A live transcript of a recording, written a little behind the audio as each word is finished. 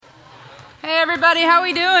Hey everybody, how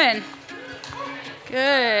we doing?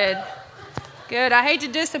 Good. Good. I hate to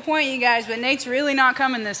disappoint you guys, but Nate's really not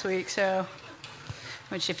coming this week, so,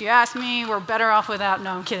 which if you ask me, we're better off without. No,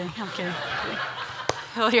 I'm kidding.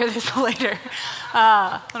 He'll hear this later.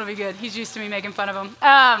 It'll be good. He's used to me making fun of him.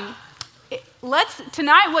 What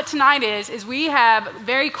tonight is we have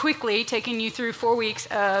very quickly taken you through 4 weeks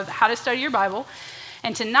of how to study your Bible.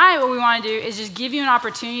 And tonight what we want to do is just give you an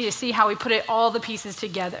opportunity to see how we put all the pieces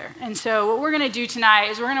together. And so what we're going to do tonight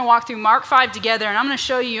is we're going to walk through Mark 5 together, and I'm going to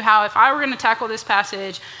show you how, if I were going to tackle this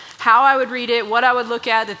passage, how I would read it, what I would look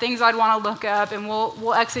at, the things I'd want to look up, and we'll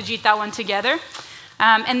exegete that one together.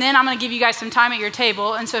 And then I'm going to give you guys some time at your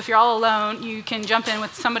table. And so if you're all alone, you can jump in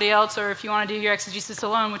with somebody else, or if you want to do your exegesis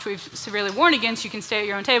alone, which we've severely warned against, you can stay at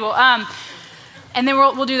your own table. And then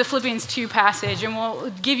we'll do the Philippians 2 passage, and we'll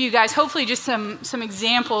give you guys hopefully just some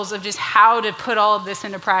examples of just how to put all of this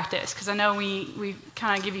into practice, because I know we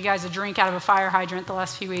kind of give you guys a drink out of a fire hydrant the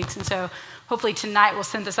last few weeks, and so hopefully tonight we'll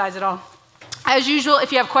synthesize it all. As usual,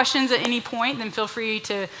 if you have questions at any point, then feel free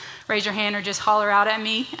to raise your hand or just holler out at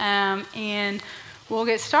me, and we'll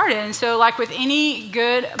get started. And so like with any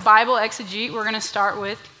good Bible exegete, we're going to start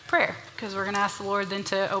with prayer, because we're going to ask the Lord then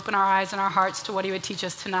to open our eyes and our hearts to what he would teach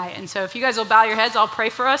us tonight. And so if you guys will bow your heads, I'll pray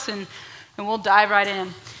for us, and we'll dive right in.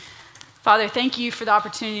 Father, thank you for the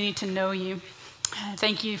opportunity to know you.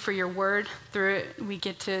 Thank you for your word. Through it, we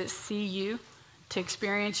get to see you, to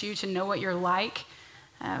experience you, to know what you're like.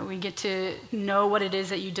 We get to know what it is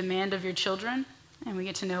that you demand of your children, and we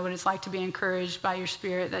get to know what it's like to be encouraged by your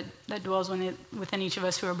Spirit that dwells within each of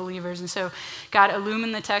us who are believers. And so, God,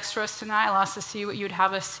 illumine the text for us tonight. Allow us to see what you would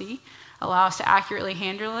have us see. Allow us to accurately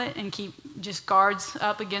handle it and keep just guards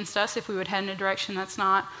up against us if we would head in a direction that's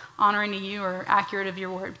not honoring to you or accurate of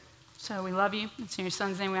your word. So we love you. It's in your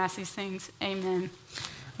son's name we ask these things. Amen.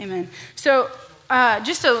 Amen. So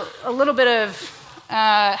just a little bit of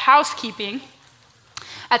housekeeping.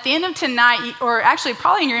 At the end of tonight, or actually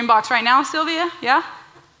probably in your inbox right now, Sylvia, yeah?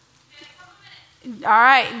 All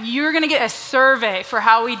right, you're going to get a survey for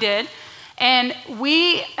how we did. And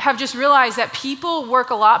we have just realized that people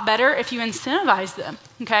work a lot better if you incentivize them,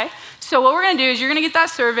 okay? So what we're going to do is you're going to get that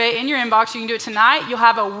survey in your inbox. You can do it tonight. You'll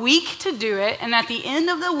have a week to do it. And at the end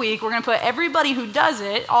of the week, we're going to put everybody who does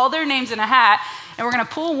it, all their names in a hat, and we're going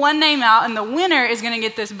to pull one name out, and the winner is going to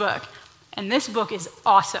get this book. And this book is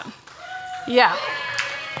awesome. Yeah.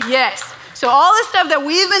 Yes. So all the stuff that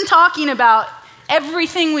we've been talking about,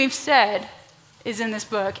 everything we've said is in this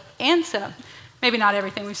book, and some. Maybe not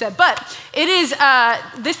everything we've said, but it is.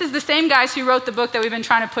 This is the same guys who wrote the book that we've been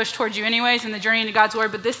trying to push towards you anyways, in the Journey into God's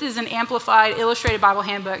Word, but this is an amplified, illustrated Bible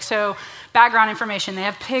handbook. So background information, they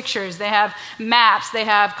have pictures, they have maps, they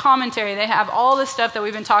have commentary, they have all the stuff that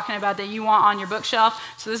we've been talking about that you want on your bookshelf.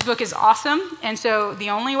 So this book is awesome, and so the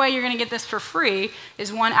only way you're going to get this for free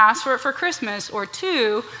is, one, ask for it for Christmas, or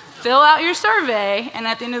two, fill out your survey, and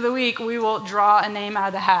at the end of the week, we will draw a name out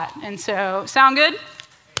of the hat. And so, sound good?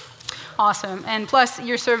 Awesome. And plus,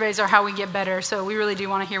 your surveys are how we get better, so we really do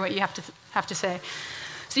want to hear what you have to say.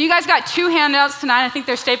 So you guys got 2 handouts tonight. I think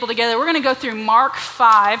they're stapled together. We're going to go through Mark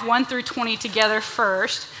 5, 1 through 20 together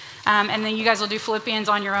first, and then you guys will do Philippians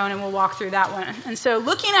on your own, and we'll walk through that one. And so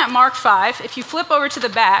looking at Mark 5, if you flip over to the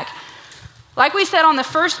back, like we said on the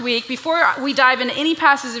first week, before we dive into any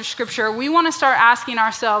passage of Scripture, we want to start asking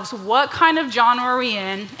ourselves, what kind of genre are we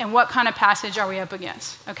in, and what kind of passage are we up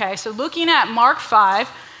against? Okay, so looking at Mark 5,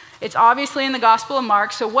 it's obviously in the Gospel of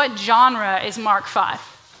Mark, so what genre is Mark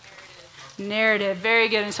 5? Narrative, very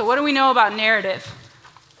good. And so what do we know about narrative?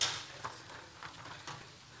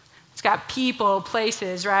 It's got people,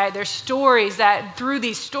 places, right? There's stories that through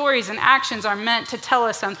these stories and actions are meant to tell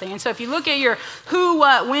us something. And so if you look at your who,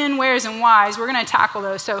 what, when, where's, and why's, we're going to tackle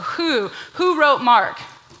those. So who wrote Mark?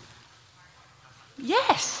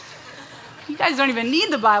 Yes. You guys don't even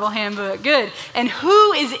need the Bible handbook. Good. And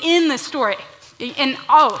who is in the story? And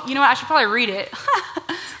you know what? I should probably read it.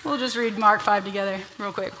 We'll just read Mark 5 together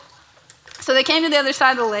real quick. So they came to the other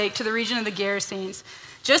side of the lake, to the region of the Gerasenes.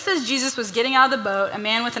 Just as Jesus was getting out of the boat, a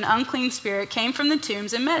man with an unclean spirit came from the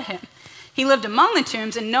tombs and met him. He lived among the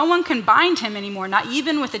tombs, and no one could bind him anymore, not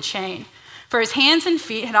even with a chain. For his hands and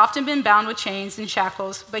feet had often been bound with chains and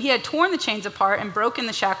shackles, but he had torn the chains apart and broken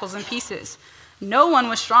the shackles in pieces. No one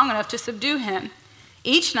was strong enough to subdue him.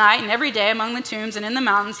 Each night and every day among the tombs and in the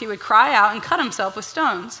mountains, he would cry out and cut himself with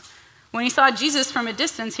stones. When he saw Jesus from a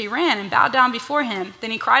distance, he ran and bowed down before him. Then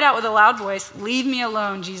he cried out with a loud voice, "Leave me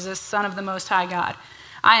alone, Jesus, Son of the Most High God.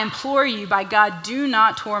 I implore you, by God, do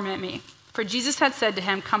not torment me." For Jesus had said to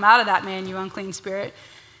him, "Come out of that man, you unclean spirit."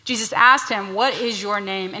 Jesus asked him, "What is your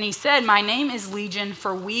name?" And he said, "My name is Legion,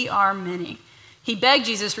 for we are many." He begged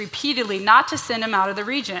Jesus repeatedly not to send him out of the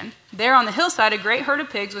region. There on the hillside, a great herd of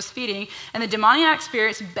pigs was feeding, and the demoniac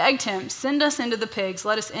spirits begged him, "Send us into the pigs,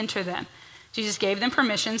 let us enter them." Jesus gave them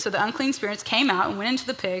permission, so the unclean spirits came out and went into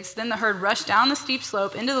the pigs. Then the herd rushed down the steep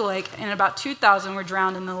slope into the lake, and about 2,000 were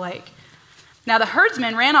drowned in the lake. Now the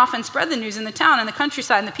herdsmen ran off and spread the news in the town and the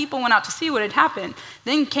countryside, and the people went out to see what had happened.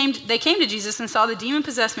 Then they came to Jesus and saw the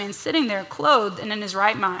demon-possessed man sitting there, clothed and in his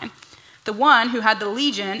right mind, the one who had the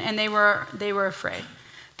legion, and they were afraid.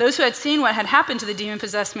 Those who had seen what had happened to the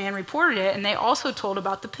demon-possessed man reported it, and they also told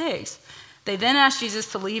about the pigs. They then asked Jesus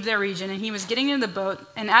to leave their region, and he was getting in the boat.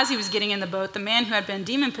 And as he was getting in the boat, the man who had been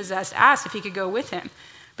demon-possessed asked if he could go with him.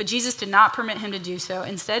 But Jesus did not permit him to do so.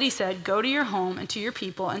 Instead, he said, "Go to your home and to your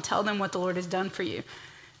people and tell them what the Lord has done for you,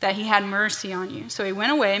 that he had mercy on you." So he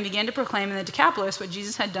went away and began to proclaim in the Decapolis what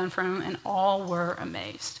Jesus had done for him, and all were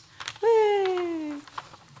amazed. Whee!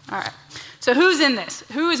 All right. So who's in this?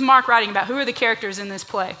 Who is Mark writing about? Who are the characters in this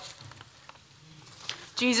play?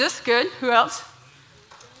 Jesus, good. Who else?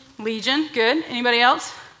 Legion, good. Anybody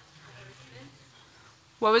else?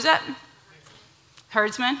 What was that?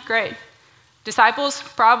 Herdsmen, great. Disciples,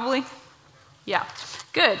 probably? Yeah,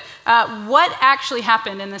 good. What actually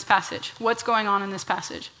happened in this passage? What's going on in this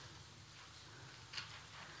passage?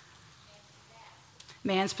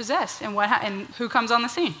 Man's possessed. And who comes on the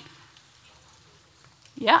scene?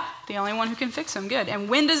 Yeah, the only one who can fix them. Good. And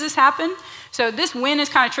when does this happen? So this when is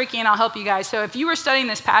kind of tricky, and I'll help you guys. So if you were studying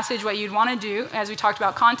this passage, what you'd want to do, as we talked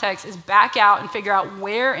about context, is back out and figure out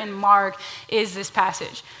where in Mark is this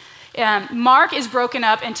passage. Mark is broken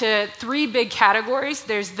up into three big categories.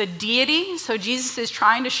 There's the deity. So Jesus is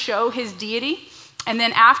trying to show his deity. And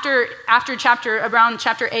then after around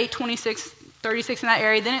chapter 8, 26, 36 in that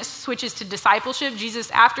area, then it switches to discipleship.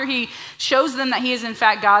 Jesus, after he shows them that he is in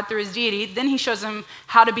fact God through his deity, then he shows them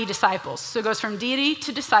how to be disciples. So it goes from deity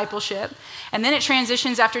to discipleship. And then it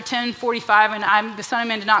transitions after 10:45, and the Son of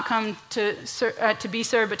Man did not come to be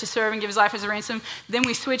served, but to serve and give his life as a ransom. Then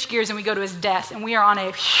we switch gears and we go to his death, and we are on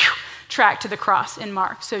a track to the cross in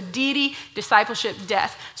Mark. So deity, discipleship,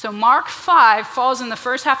 death. So Mark 5 falls in the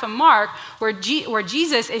first half of Mark where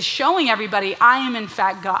Jesus is showing everybody, I am in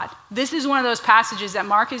fact God. This is one of those passages that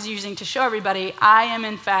Mark is using to show everybody, I am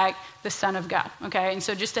in fact the Son of God. Okay, and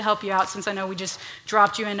so just to help you out, since I know we just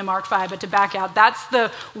dropped you into Mark 5, but to back out, that's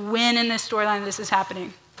the when in this storyline this is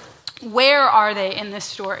happening. Where are they in this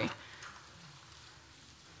story?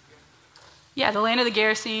 Yeah, the land of the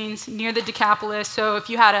Gerasenes, near the Decapolis. So if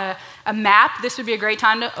you had a map, this would be a great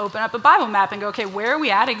time to open up a Bible map and go, okay, where are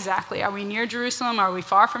we at exactly? Are we near Jerusalem? Are we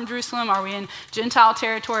far from Jerusalem? Are we in Gentile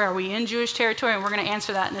territory? Are we in Jewish territory? And we're going to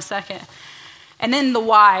answer that in a second. And then the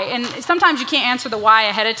why. And sometimes you can't answer the why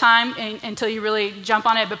ahead of time until you really jump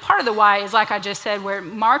on it. But part of the why is, like I just said, where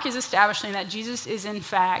Mark is establishing that Jesus is in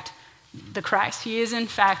fact the Christ. He is in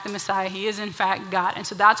fact the Messiah. He is in fact God. And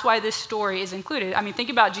so that's why this story is included. I mean, think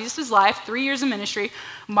about Jesus' life, 3 years of ministry.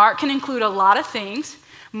 Mark can include a lot of things.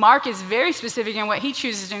 Mark is very specific in what he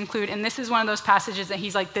chooses to include. And this is one of those passages that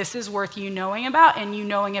he's like, this is worth you knowing about and you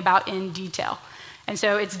knowing about in detail. And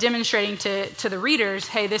so it's demonstrating to the readers,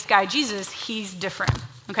 hey, this guy Jesus, he's different.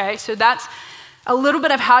 Okay, so that's a little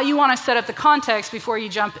bit of how you want to set up the context before you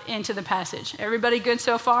jump into the passage. Everybody good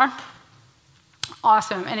so far?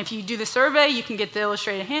 Awesome. And if you do the survey, you can get the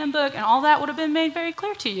illustrated handbook, and all that would have been made very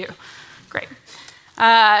clear to you. Great.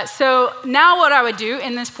 So now what I would do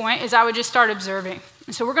in this point is I would just start observing.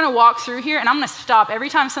 And so we're going to walk through here, and I'm going to stop every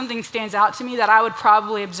time something stands out to me that I would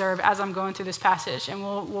probably observe as I'm going through this passage, and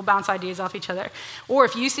we'll bounce ideas off each other. Or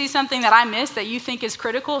if you see something that I missed that you think is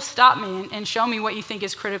critical, stop me and show me what you think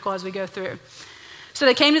is critical as we go through. So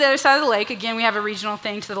they came to the other side of the lake. Again, we have a regional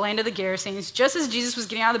thing, to the land of the Gerasenes. Just as Jesus was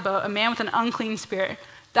getting out of the boat, a man with an unclean spirit.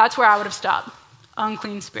 That's where I would have stopped.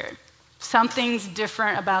 Unclean spirit. Something's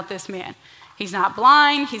different about this man. He's not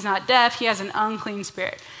blind. He's not deaf. He has an unclean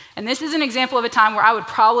spirit. And this is an example of a time where I would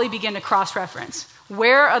probably begin to cross-reference.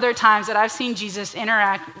 Where are other times that I've seen Jesus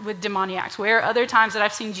interact with demoniacs? Where are other times that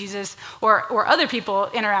I've seen Jesus or other people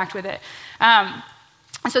interact with it?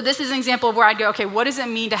 So this is an example of where I'd go, okay, what does it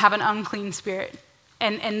mean to have an unclean spirit?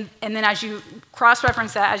 And then as you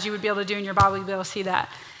cross-reference that, as you would be able to do in your Bible, you'll be able to see that.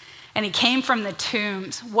 And he came from the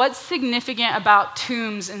tombs. What's significant about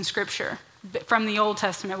tombs in Scripture from the Old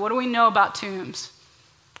Testament? What do we know about tombs?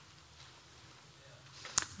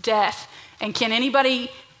 Death. And can anybody,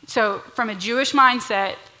 so from a Jewish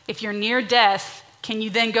mindset, if you're near death, can you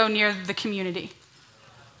then go near the community?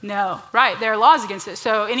 No. Right, there are laws against it.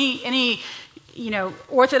 So any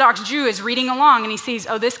Orthodox Jew is reading along and he sees,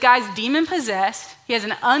 oh, this guy's demon-possessed, he has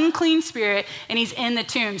an unclean spirit, and he's in the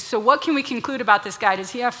tombs. So what can we conclude about this guy?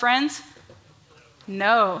 Does he have friends?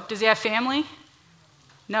 No. Does he have family?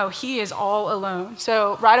 No, he is all alone.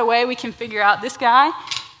 So right away we can figure out this guy,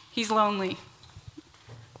 he's lonely.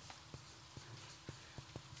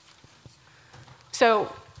 So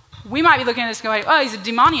we might be looking at this going, oh, he's a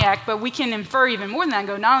demoniac, but we can infer even more than that and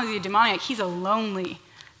go, not only is he a demoniac, he's a lonely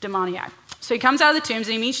demoniac. So he comes out of the tombs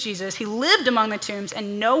and he meets Jesus. He lived among the tombs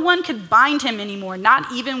and no one could bind him anymore, not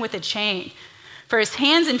even with a chain. For his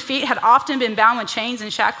hands and feet had often been bound with chains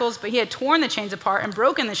and shackles, but he had torn the chains apart and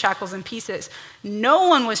broken the shackles in pieces. No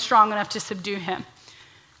one was strong enough to subdue him.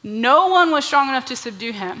 No one was strong enough to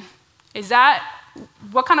subdue him.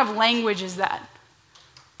 What kind of language is that?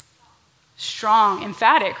 Strong,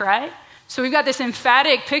 emphatic, right? So we've got this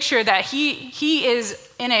emphatic picture that he is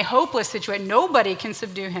in a hopeless situation. Nobody can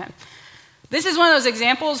subdue him. This is one of those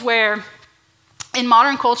examples where in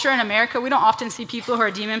modern culture in America, we don't often see people who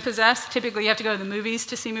are demon-possessed. Typically, you have to go to the movies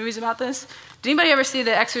to see movies about this. Did anybody ever see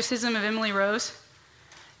The Exorcism of Emily Rose?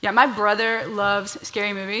 Yeah, my brother loves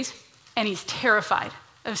scary movies, and he's terrified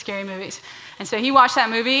of scary movies. And so he watched that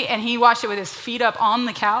movie, and he watched it with his feet up on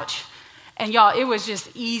the couch. And y'all, it was just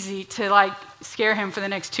easy to scare him for the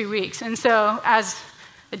next 2 weeks. And so as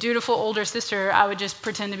a dutiful older sister, I would just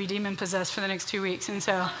pretend to be demon-possessed for the next 2 weeks. And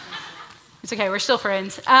so it's okay, we're still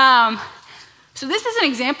friends. So this is an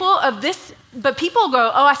example of this, but people go,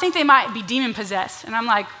 oh, I think they might be demon-possessed. And I'm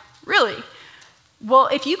like, really? Well,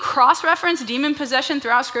 if you cross-reference demon possession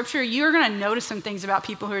throughout Scripture, you're going to notice some things about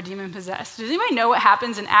people who are demon-possessed. Does anybody know what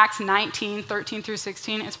happens in Acts 19, 13 through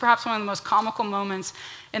 16? It's perhaps one of the most comical moments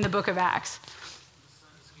in the book of Acts.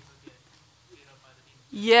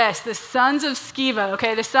 Yes, the sons of Sceva.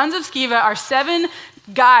 Okay, the sons of Sceva are 7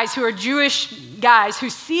 guys who are Jewish guys who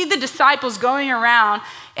see the disciples going around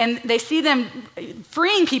and they see them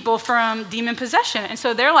freeing people from demon possession. And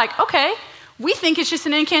so they're like, okay, we think it's just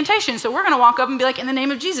an incantation. So we're going to walk up and be like, in the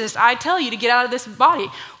name of Jesus, I tell you to get out of this body.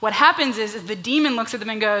 What happens is the demon looks at them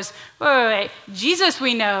and goes, wait, Jesus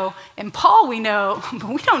we know and Paul we know, but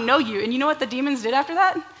we don't know you. And you know what the demons did after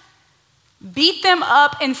that? Beat them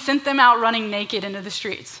up and sent them out running naked into the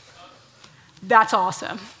streets. That's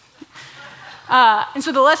awesome. And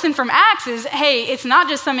so the lesson from Acts is, hey, it's not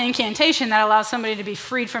just some incantation that allows somebody to be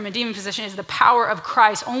freed from a demon possession. It's the power of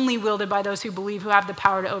Christ only wielded by those who believe, who have the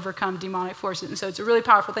power to overcome demonic forces. And so it's a really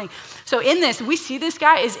powerful thing. So in this, we see this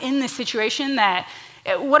guy is in this situation that,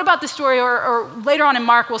 what about the story, or later on in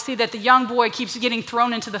Mark, we'll see that the young boy keeps getting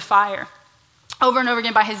thrown into the fire over and over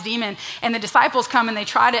again by his demon, and the disciples come and they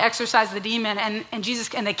try to exorcise the demon, and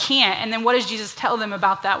they can't. And then what does Jesus tell them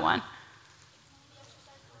about that one?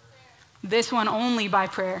 This one only by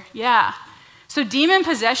prayer. Yeah. So demon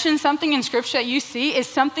possession, something in Scripture that you see, is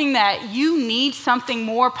something that you need something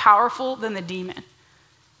more powerful than the demon.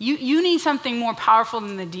 You need something more powerful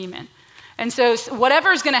than the demon. And so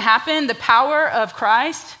whatever is going to happen, the power of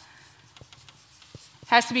Christ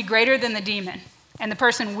has to be greater than the demon. And the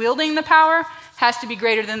person wielding the power has to be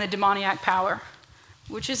greater than the demoniac power,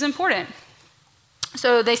 which is important.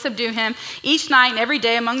 So they subdue him. Each night and every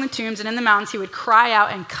day among the tombs and in the mountains, he would cry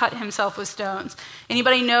out and cut himself with stones.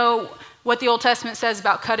 Anybody know what the Old Testament says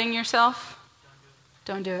about cutting yourself?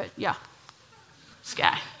 Don't do it. Yeah. This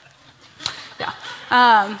guy.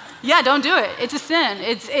 Yeah. Don't do it. It's a sin.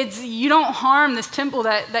 It's you don't harm this temple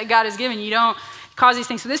that God has given. You don't cause these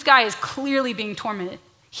things. So this guy is clearly being tormented.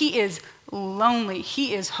 He is lonely.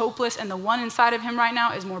 He is hopeless. And the one inside of him right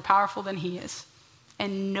now is more powerful than he is.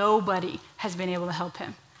 And nobody has been able to help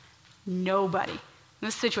him. Nobody. And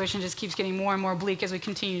this situation just keeps getting more and more bleak as we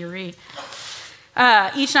continue to read.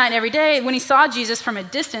 Each night and every day, when he saw Jesus from a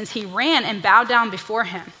distance, he ran and bowed down before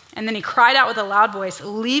him. And then he cried out with a loud voice,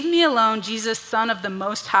 "Leave me alone, Jesus, Son of the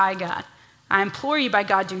Most High God. I implore you by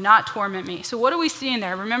God, do not torment me." So what do we see in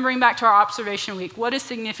there? Remembering back to our observation week, what is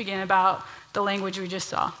significant about the language we just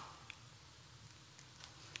saw?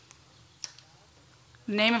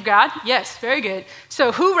 The name of God? Yes, very good.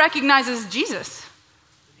 So who recognizes Jesus?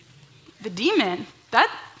 The demon.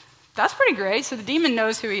 That's pretty great. So the demon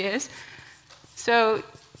knows who he is. So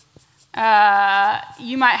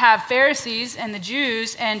you might have Pharisees and the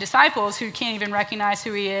Jews and disciples who can't even recognize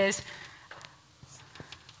who he is,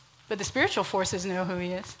 but the spiritual forces know who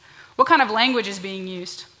he is. What kind of language is being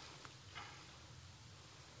used?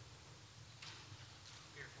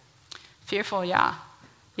 Fearful, yeah.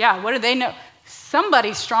 Yeah, what do they know?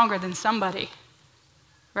 Somebody's stronger than somebody,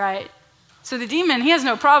 right? So the demon, he has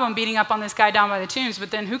no problem beating up on this guy down by the tombs, but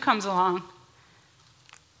then who comes along?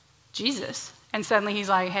 Jesus. And suddenly he's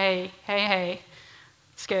like, hey.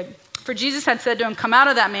 It's good. For Jesus had said to him, "Come out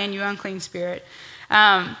of that man, you unclean spirit."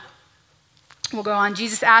 We'll go on.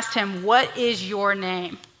 Jesus asked him, "What is your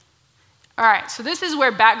name?" All right, so this is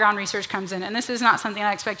where background research comes in, and this is not something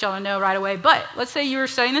I expect y'all to know right away, but let's say you were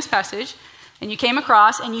studying this passage, and you came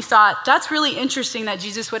across, and you thought, that's really interesting that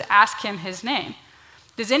Jesus would ask him his name.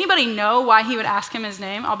 Does anybody know why he would ask him his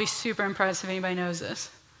name? I'll be super impressed if anybody knows this.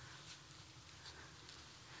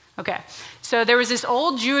 Okay, so there was this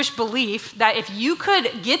old Jewish belief that if you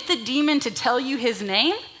could get the demon to tell you his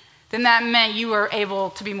name, then that meant you were able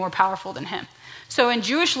to be more powerful than him. So in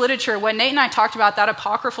Jewish literature, what Nate and I talked about, that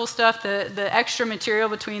apocryphal stuff, the extra material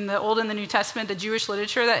between the Old and the New Testament, the Jewish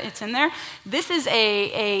literature that it's in there, this is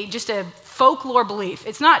just a folklore belief.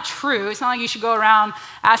 It's not true. It's not like you should go around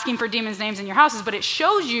asking for demons' names in your houses, but it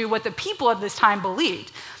shows you what the people of this time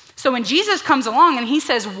believed. So when Jesus comes along and he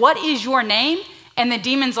says, "What is your name?" and the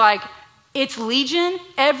demon's like, "It's Legion,"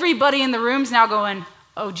 everybody in the room's now going,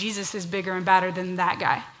 "Oh, Jesus is bigger and badder than that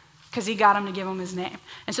guy," because he got him to give him his name.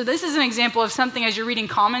 And so this is an example of something as you're reading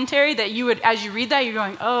commentary that you would, as you read that, you're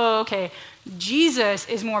going, "Oh, okay, Jesus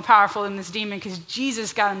is more powerful than this demon because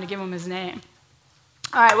Jesus got him to give him his name."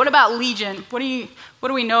 All right, what about Legion? What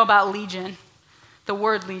do we know about Legion? The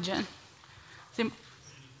word Legion.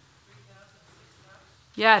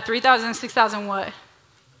 Yeah, 3,000, 6,000 what?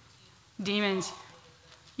 Demons.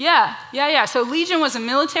 Yeah. So Legion was a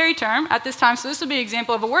military term at this time. So this would be an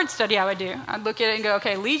example of a word study I would do. I'd look at it and go,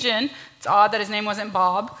 okay, Legion, it's odd that his name wasn't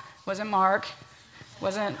Bob, wasn't Mark,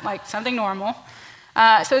 wasn't like something normal.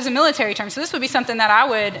 So it's a military term. So this would be something that I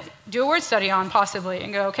would do a word study on possibly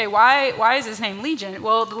and go, okay, why is his name Legion?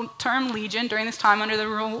 Well, the term Legion during this time under the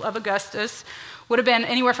rule of Augustus would have been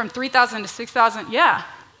anywhere from 3,000 to 6,000. Yeah.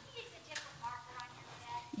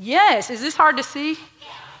 Yes. Is this hard to see?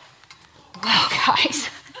 Wow, guys.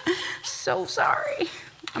 So sorry.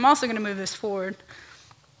 I'm also going to move this forward.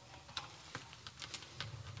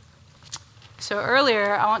 So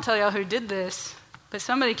earlier, I won't tell y'all who did this, but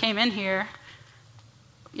somebody came in here.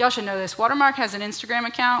 Y'all should know this. Watermark has an Instagram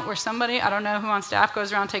account where somebody, I don't know who on staff,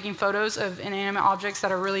 goes around taking photos of inanimate objects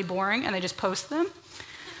that are really boring, and they just post them.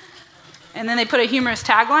 And then they put a humorous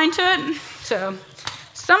tagline to it. So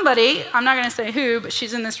somebody, I'm not going to say who, but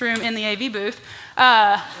she's in this room in the AV booth.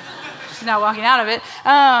 She's now walking out of it.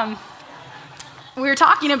 We were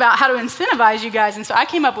talking about how to incentivize you guys, and so I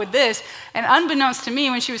came up with this, and unbeknownst to me,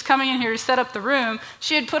 when she was coming in here to set up the room,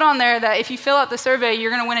 she had put on there that if you fill out the survey,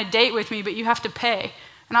 you're going to win a date with me, but you have to pay.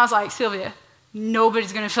 And I was like, Sylvia,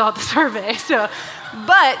 nobody's going to fill out the survey.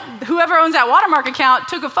 But whoever owns that Watermark account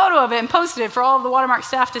took a photo of it and posted it for all of the Watermark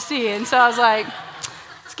staff to see, and so I was like,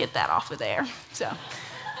 let's get that off of there. So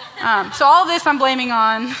all this I'm blaming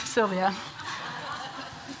on Sylvia.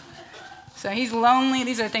 So he's lonely.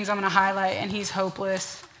 These are the things I'm going to highlight. And he's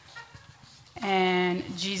hopeless. And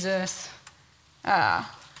Jesus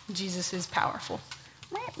is powerful.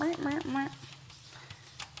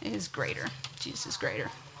 Is greater. Jesus is greater.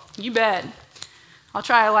 You bet. I'll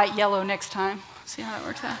try a light yellow next time. See how that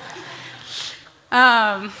works out.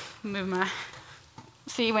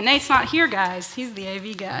 See, when Nate's not here, guys, he's the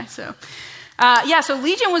AV guy. So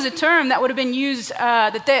Legion was a term that would have been used,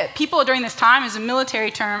 that people during this time is a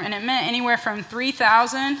military term, and it meant anywhere from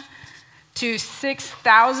 3,000 to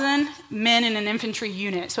 6,000 men in an infantry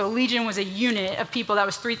unit. So a legion was a unit of people that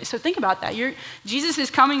was so think about that. Jesus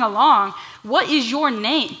is coming along. What is your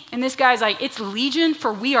name? And this guy's like, it's Legion,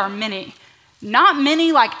 for we are many. Not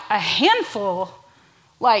many like a handful,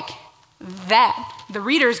 like that. The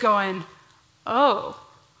reader's going, oh,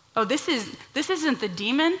 this isn't the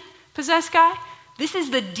demon-possessed guy. This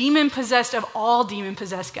is the demon-possessed of all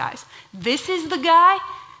demon-possessed guys. This is the guy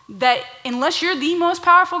that, unless you're the most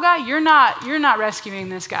powerful guy, you're not rescuing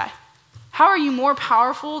this guy. How are you more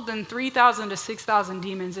powerful than 3,000 to 6,000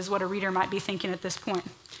 demons is what a reader might be thinking at this point.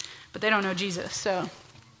 But they don't know Jesus, so.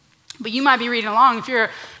 But you might be reading along if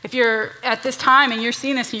you're at this time and you're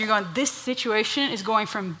seeing this and you're going, this situation is going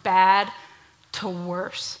from bad to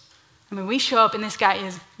worse. I mean, we show up and this guy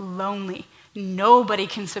is lonely. Nobody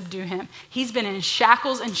can subdue him. He's been in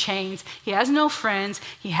shackles and chains. He has no friends.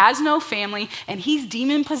 He has no family. And he's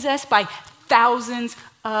demon-possessed by thousands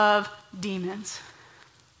of demons.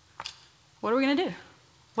 What are we going to do?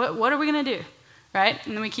 What are we going to do? Right?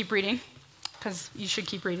 And then we keep reading, because you should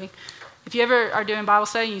keep reading. If you ever are doing Bible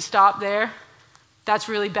study and you stop there, that's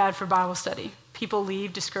really bad for Bible study. People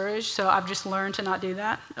leave discouraged, so I've just learned to not do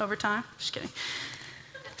that over time. Just kidding.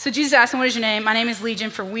 So Jesus asked him, what is your name? My name is Legion,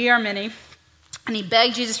 for we are many. And he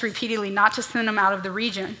begged Jesus repeatedly not to send him out of the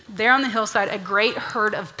region. There on the hillside, a great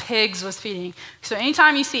herd of pigs was feeding. So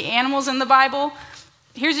anytime you see animals in the Bible,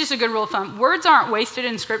 here's just a good rule of thumb. Words aren't wasted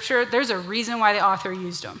in Scripture. There's a reason why the author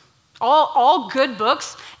used them. All good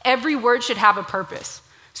books, every word should have a purpose.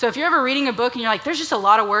 So if you're ever reading a book and you're like, there's just a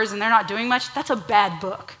lot of words and they're not doing much, that's a bad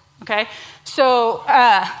book. okay? So,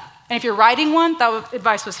 and if you're writing one, that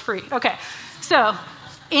advice was free. Okay, so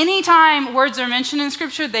anytime words are mentioned in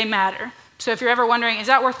Scripture, they matter. So if you're ever wondering, is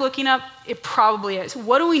that worth looking up? It probably is.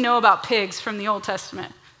 What do we know about pigs from the Old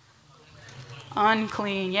Testament?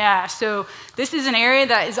 Unclean, yeah. So this is an area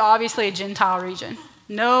that is obviously a Gentile region.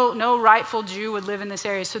 No rightful Jew would live in this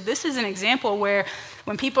area. So this is an example where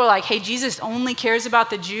when people are like, hey, Jesus only cares about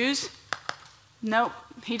the Jews, nope.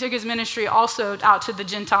 He took his ministry also out to the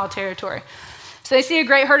Gentile territory. So they see a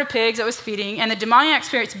great herd of pigs that was feeding, and the demoniac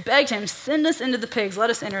spirits begged him, send us into the pigs, let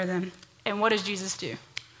us enter them. And what does Jesus do?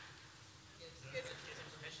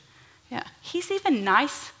 Yeah, he's even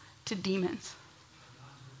nice to demons,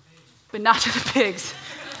 but not to the pigs.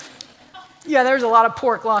 Yeah, there was a lot of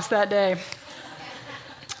pork lost that day.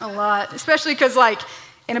 A lot, especially because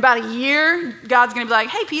in about a year, God's going to be like,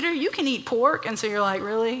 hey, Peter, you can eat pork. And so you're like,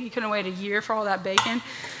 really? You couldn't wait a year for all that bacon?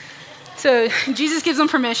 So Jesus gives them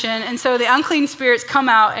permission. And so the unclean spirits come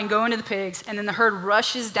out and go into the pigs. And then the herd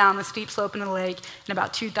rushes down the steep slope into the lake. And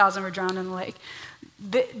about 2,000 were drowned in the lake.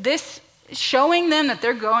 This showing them that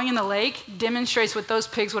they're going in the lake demonstrates what those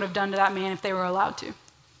pigs would have done to that man if they were allowed to.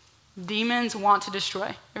 Demons want to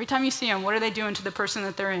destroy. Every time you see them, what are they doing to the person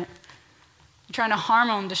that they're in? Trying to harm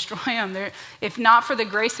them, destroy them. If not for the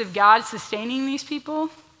grace of God sustaining these people,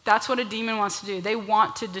 that's what a demon wants to do. They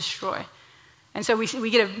want to destroy. And so we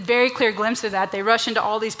get a very clear glimpse of that. They rush into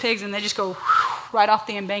all these pigs and they just go right off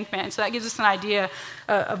the embankment. And so that gives us an idea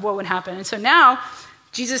of what would happen. And so now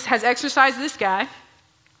Jesus has exorcised this guy.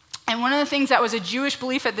 And one of the things that was a Jewish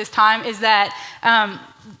belief at this time is that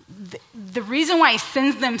the reason why he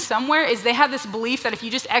sends them somewhere is they had this belief that if you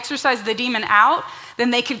just exorcise the demon out,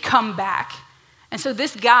 then they could come back. And so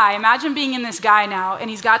this guy, imagine being in this guy now, and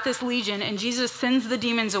he's got this legion, and Jesus sends the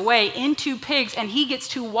demons away into pigs, and he gets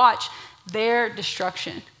to watch their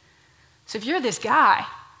destruction. So if you're this guy,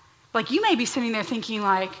 you may be sitting there thinking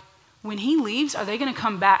when he leaves, are they going to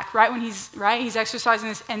come back? Right when he's exercising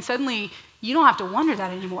this, and suddenly you don't have to wonder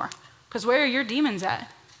that anymore. Because where are your demons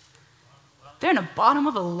at? They're in the bottom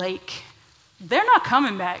of a lake. They're not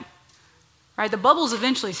coming back. Right? The bubbles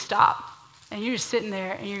eventually stop, and you're just sitting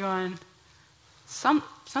there, and you're going,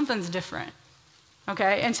 something's different,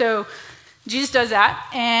 okay? And so Jesus does that,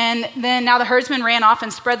 and then now the herdsmen ran off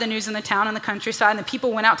and spread the news in the town and the countryside, and the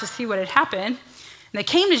people went out to see what had happened. And they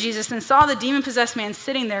came to Jesus and saw the demon-possessed man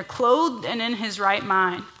sitting there, clothed and in his right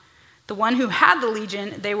mind. The one who had the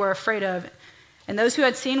legion they were afraid of. And those who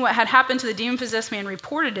had seen what had happened to the demon-possessed man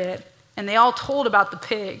reported it, and they all told about the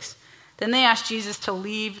pigs. Then they asked Jesus to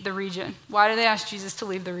leave the region. Why did they ask Jesus to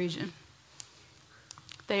leave the region?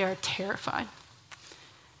 They are terrified.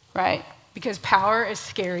 Right? Because power is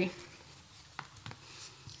scary.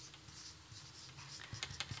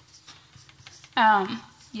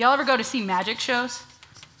 Y'all ever go to see magic shows?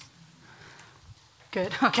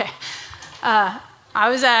 Good, okay. I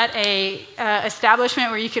was at a establishment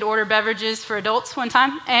where you could order beverages for adults one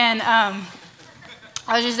time, and I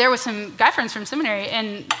was just there with some guy friends from seminary,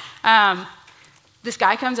 and this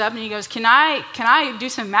guy comes up and he goes, Can I do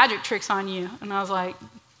some magic tricks on you? And I was like,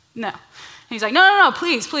 no. He's like, no,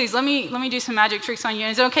 please, let me do some magic tricks on you.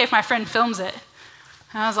 And is it okay if my friend films it?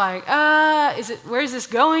 And I was like, where's this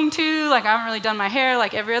going to? I haven't really done my hair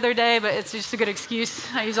every other day, but it's just a good excuse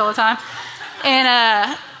I use all the time.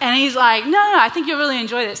 And he's like, no, I think you'll really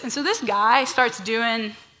enjoy this. And so this guy starts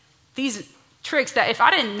doing these tricks that if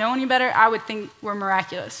I didn't know any better, I would think were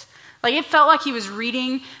miraculous. It felt like he was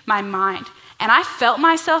reading my mind. And I felt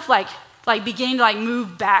myself beginning to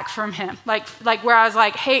move back from him, where I was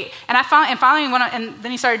like, hey, and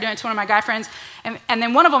then he started doing it to one of my guy friends, and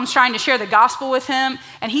then one of them's trying to share the gospel with him,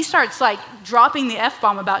 and he starts dropping the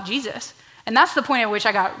F-bomb about Jesus, and that's the point at which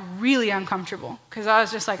I got really uncomfortable, because I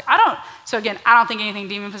was just like, I don't think anything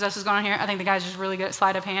demon-possessed is going on here. I think the guy's just really good at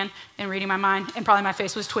sleight of hand and reading my mind, and probably my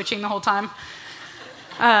face was twitching the whole time,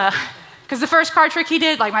 because the first card trick he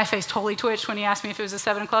did, my face totally twitched when he asked me if it was a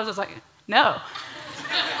 7 of clubs. I was like, no.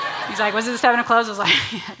 He's like, was it the 7 of clubs? I was like,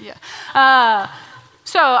 yeah.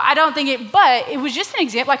 So I don't think it, but it was just an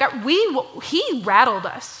example. He rattled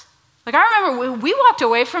us. I remember we walked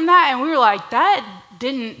away from that and we were like, that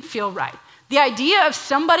didn't feel right. The idea of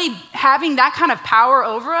somebody having that kind of power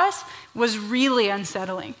over us was really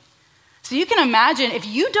unsettling. So you can imagine if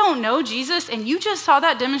you don't know Jesus and you just saw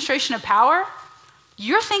that demonstration of power,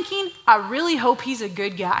 you're thinking, I really hope he's a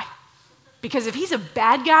good guy. Because if he's a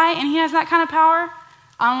bad guy and he has that kind of power,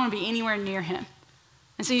 I don't want to be anywhere near him.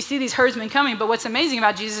 And so you see these herdsmen coming, but what's amazing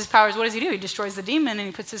about Jesus' power is what does he do? He destroys the demon and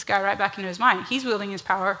he puts this guy right back into his mind. He's wielding his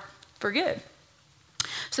power for good.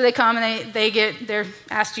 So they come and they're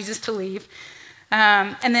asked Jesus to leave.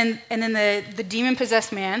 And then the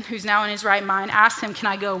demon-possessed man, who's now in his right mind, asks him, can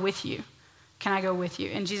I go with you? Can I go with you?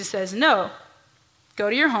 And Jesus says, no. Go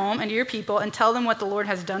to your home and to your people and tell them what the Lord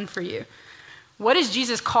has done for you. What does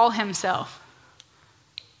Jesus call himself?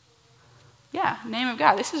 Yeah, name of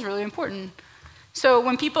God. This is really important. So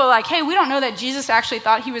when people are like, hey, we don't know that Jesus actually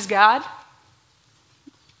thought he was God.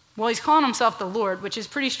 Well, he's calling himself the Lord, which is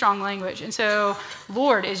pretty strong language. And so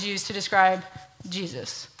Lord is used to describe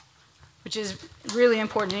Jesus, which is really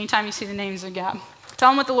important anytime you see the names of God. Tell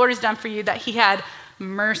him what the Lord has done for you, that he had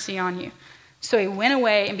mercy on you. So he went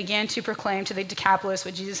away and began to proclaim to the Decapolis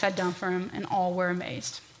what Jesus had done for him, and all were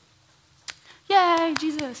amazed. Yay,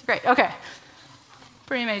 Jesus. Great, okay.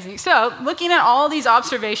 Pretty amazing. So looking at all these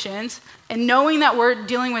observations and knowing that we're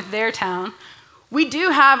dealing with their town, we do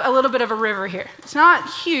have a little bit of a river here. It's not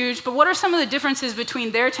huge, but what are some of the differences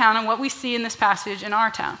between their town and what we see in this passage in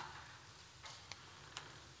our town?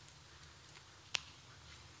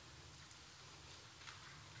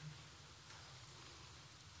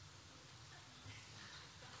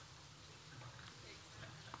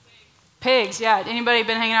 Pigs, yeah. Anybody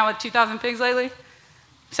been hanging out with 2,000 pigs lately?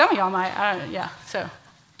 Some of y'all might. I don't know, yeah. So,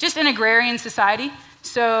 just an agrarian society.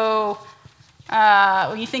 So,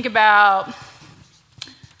 when you think about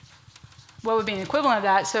what would be an equivalent of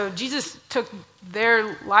that, so Jesus took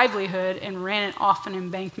their livelihood and ran it off an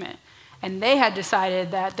embankment. And they had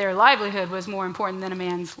decided that their livelihood was more important than a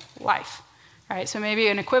man's life. Right? So maybe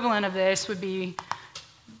an equivalent of this would be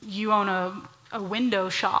you own a window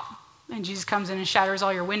shop, and Jesus comes in and shatters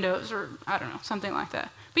all your windows, or I don't know, something like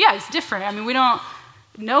that. But yeah, it's different. I mean, we don't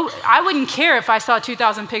know. I wouldn't care if I saw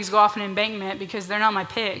 2,000 pigs go off an embankment because they're not my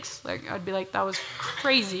pigs. Like, I'd be like, that was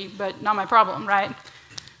crazy, but not my problem, right?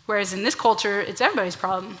 Whereas in this culture, it's everybody's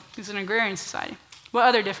problem. It's an agrarian society. What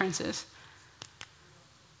other differences?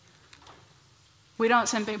 We don't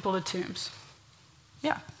send people to tombs.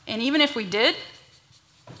 Yeah. And even if we did,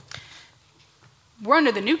 we're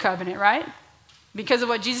under the new covenant, right? Because of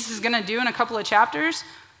what Jesus is going to do in a couple of chapters,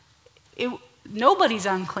 nobody's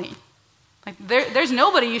unclean. Like there's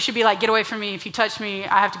nobody you should be like, get away from me. If you touch me,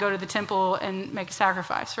 I have to go to the temple and make a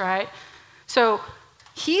sacrifice, right? So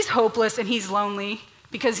he's hopeless and he's lonely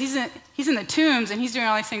because he's in the tombs and he's doing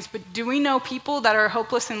all these things. But do we know people that are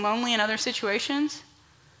hopeless and lonely in other situations?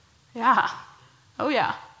 Yeah. Oh,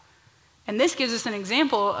 yeah. And this gives us an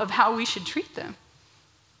example of how we should treat them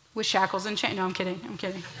with shackles and chains. No, I'm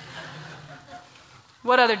kidding.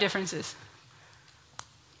 What other differences?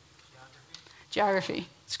 Geography.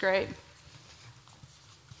 It's great.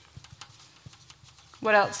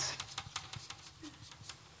 What else?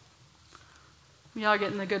 Y'all are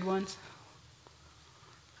getting the good ones.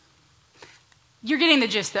 You're getting the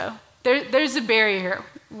gist, though. There's a barrier here.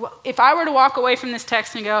 If I were to walk away from this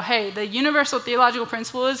text and go, hey, the universal theological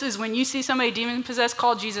principle is when you see somebody demon-possessed,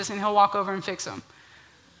 call Jesus and he'll walk over and fix them.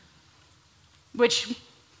 Which,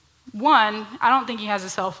 one, I don't think he has a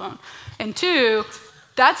cell phone. And two,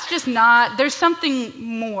 that's just not, there's something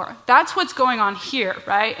more. That's what's going on here,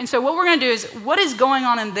 right? And so what we're going to do is, what is going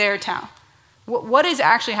on in their town? What is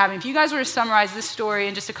actually happening? If you guys were to summarize this story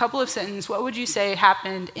in just a couple of sentences, what would you say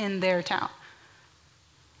happened in their town?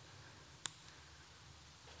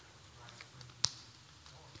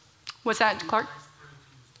 What's that, Clark?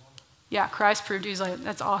 Yeah, Christ proved he was like,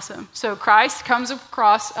 that's awesome. So Christ comes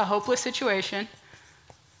across a hopeless situation,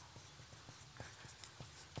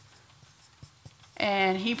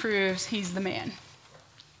 and he proves he's the man.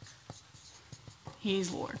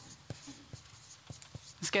 He's Lord.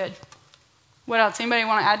 That's good. What else? Anybody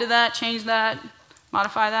want to add to that, change that,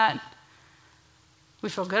 modify that? We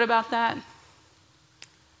feel good about that?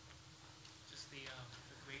 Just the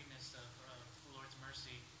greatness of the Lord's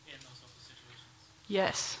mercy in those hopeless situations.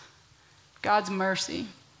 Yes. God's mercy.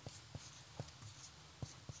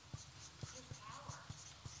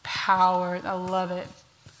 Power. I love it.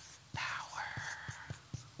 Power.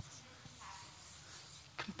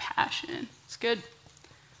 Compassion. It's good.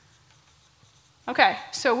 Okay,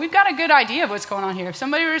 so we've got a good idea of what's going on here. If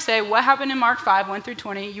somebody were to say, what happened in Mark 5, 1 through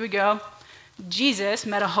 20, you would go, Jesus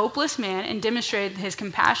met a hopeless man and demonstrated his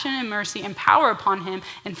compassion and mercy and power upon him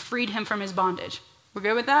and freed him from his bondage. We're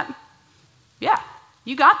good with that? Yeah,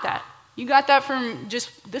 you got that. You got that from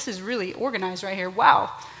just, this is really organized right here.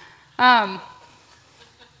 Wow.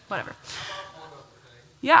 Whatever.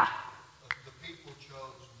 Yeah. The people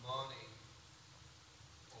chose money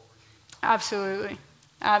over Jesus. Absolutely.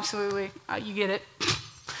 Absolutely. You get it.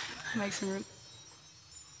 Make some room.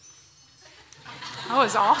 That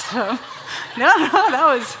was awesome. No,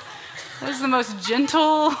 that was the most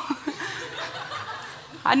gentle.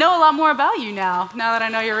 I know a lot more about you now that I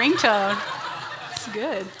know your ringtone. That's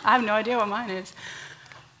good. I have no idea what mine is.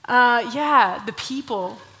 Yeah, the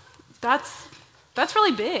people. That's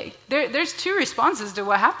really big. There's two responses to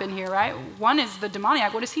what happened here, right? One is the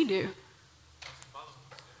demoniac. What does he do?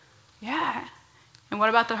 Yeah. And what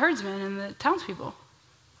about the herdsmen and the townspeople?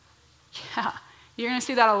 Yeah. You're going to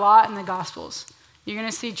see that a lot in the Gospels. You're going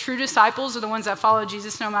to see true disciples are the ones that follow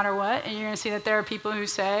Jesus no matter what, and you're going to see that there are people who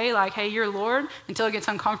say, like, hey, you're Lord, until it gets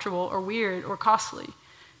uncomfortable or weird or costly.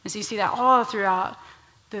 And so you see that all throughout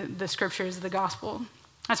the scriptures of the gospel.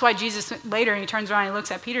 That's why Jesus later, he turns around and he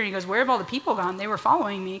looks at Peter and he goes, where have all the people gone? They were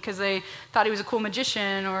following me because they thought he was a cool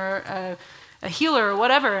magician or a healer or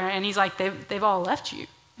whatever. And he's like, they've all left you.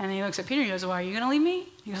 And he looks at Peter and he goes, well, are you going to leave me?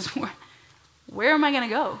 He goes, where am I going to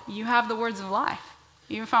go? You have the words of life.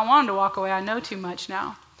 Even if I wanted to walk away, I know too much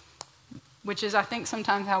now, which is, I think,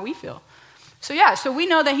 sometimes how we feel. So yeah, so we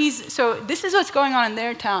know that so this is what's going on in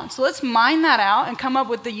their town. So let's mine that out and come up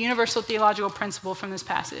with the universal theological principle from this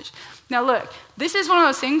passage. Now look, this is one of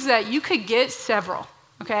those things that you could get several,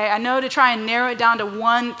 okay? I know to try and narrow it down to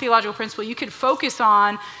one theological principle, you could focus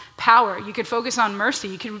on power, you could focus on mercy,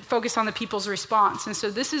 you could focus on the people's response. And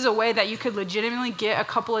so this is a way that you could legitimately get a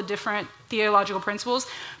couple of different theological principles.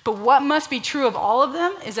 But what must be true of all of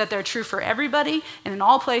them is that they're true for everybody and in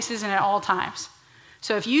all places and at all times.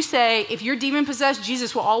 So if you say, if you're demon-possessed,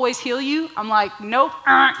 Jesus will always heal you, I'm like, nope,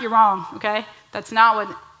 you're wrong, okay? That's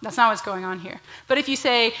not what's going on here. But if you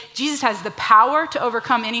say, Jesus has the power to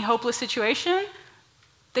overcome any hopeless situation,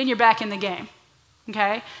 then you're back in the game,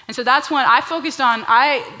 okay? And so that's one I focused on.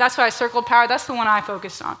 That's why I circled power. That's the one I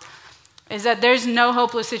focused on, is that there's no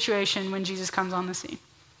hopeless situation when Jesus comes on the scene.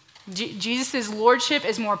 Jesus' lordship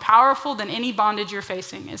is more powerful than any bondage you're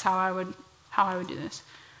facing, is how I would do this.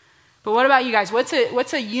 But what about you guys? What's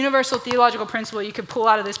a universal theological principle you could pull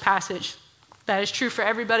out of this passage that is true for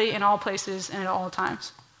everybody in all places and at all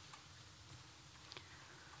times?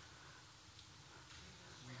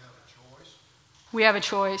 We have a choice. We have a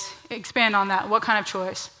choice. Expand on that. What kind of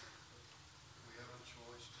choice? We have a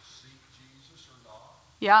choice to seek Jesus or not.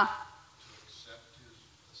 Yeah. To accept his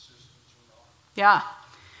assistance or not. Yeah.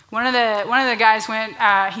 One of the guys went,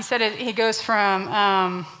 he said it goes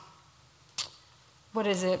from,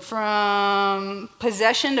 from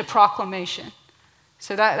possession to proclamation.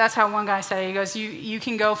 So that's how one guy said it. He goes, you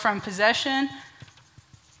can go from possession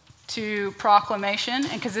to proclamation,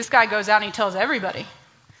 and because this guy goes out and he tells everybody.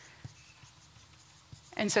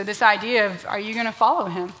 And so this idea of, are you going to follow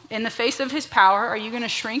him? In the face of his power, are you going to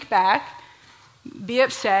shrink back, be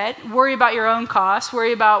upset, worry about your own costs,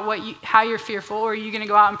 worry about how you're fearful, or are you going to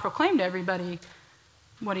go out and proclaim to everybody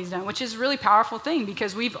what he's done? Which is a really powerful thing,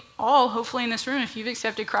 because we've all, hopefully in this room, if you've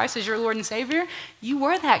accepted Christ as your Lord and Savior, you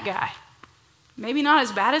were that guy. Maybe not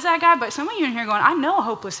as bad as that guy, but some of you in here going, I know a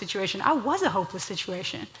hopeless situation. I was a hopeless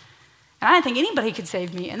situation. And I didn't think anybody could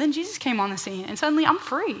save me. And then Jesus came on the scene, and suddenly I'm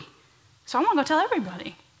free. So I want to go tell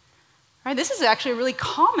everybody. Right? This is actually a really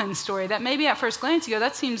common story that maybe at first glance you go,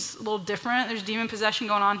 that seems a little different. There's demon possession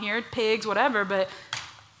going on here, pigs, whatever. But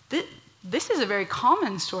this is a very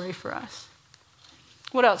common story for us.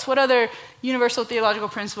 What else? What other universal theological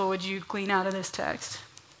principle would you glean out of this text?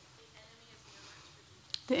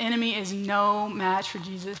 The enemy is no match for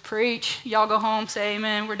Jesus. Preach. Y'all go home, say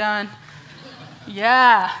amen, we're done.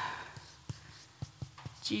 Yeah.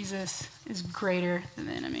 Jesus is greater than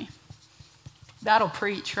the enemy. That'll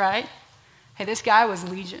preach, right? Hey, this guy was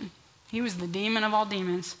legion. He was the demon of all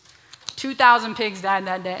demons. 2,000 pigs died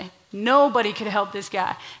that day. Nobody could help this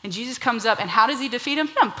guy. And Jesus comes up, and how does he defeat him?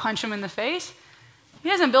 He doesn't punch him in the face. He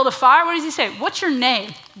doesn't build a fire. What does he say? What's your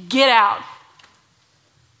name? Get out.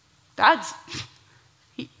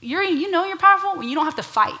 You know you're powerful when you don't have to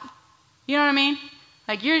fight. You know what I mean?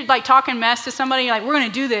 Like you're like talking mess to somebody, you're like, we're going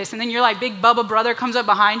to do this. And then your like big Bubba brother comes up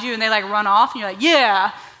behind you and they like run off. And you're like,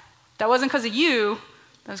 yeah, that wasn't because of you.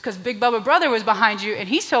 That was because Big Bubba brother was behind you and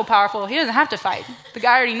he's so powerful, he doesn't have to fight. The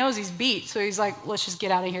guy already knows he's beat. So he's like, let's just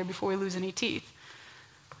get out of here before we lose any teeth.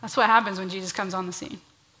 That's what happens when Jesus comes on the scene.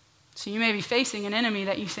 So you may be facing an enemy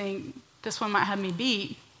that you think, this one might have me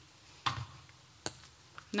beat.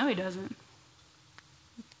 No, he doesn't.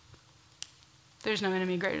 There's no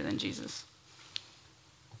enemy greater than Jesus.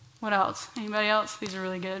 What else? Anybody else? These are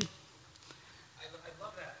really good. I love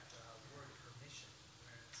that word permission,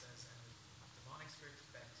 where it says, and the demonic spirits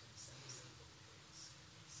begged him, send us into the pigs.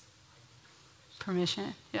 And he said, I need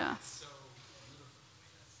Permission, yeah. so beautiful.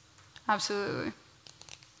 Absolutely.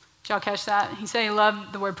 Did y'all catch that? He said he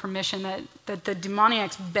loved the word permission, that the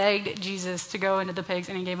demoniacs begged Jesus to go into the pigs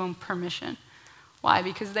and he gave them permission. Why?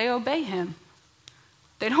 Because they obey him.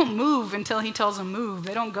 They don't move until he tells them move.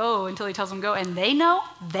 They don't go until he tells them go. And they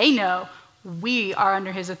know we are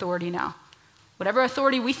under his authority now. Whatever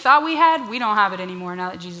authority we thought we had, we don't have it anymore now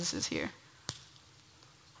that Jesus is here.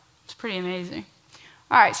 It's pretty amazing.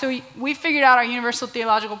 All right, so we figured out our universal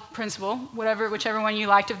theological principle, whichever one you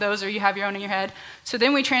liked of those, or you have your own in your head. So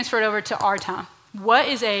then we transferred over to our time. What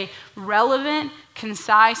is a relevant,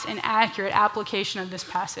 concise, and accurate application of this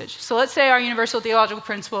passage? So let's say our universal theological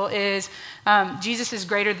principle is Jesus is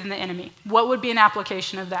greater than the enemy. What would be an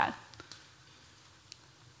application of that?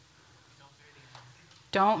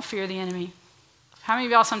 Don't fear the enemy. How many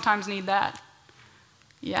of y'all sometimes need that?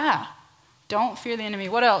 Yeah. Don't fear the enemy.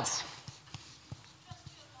 What else?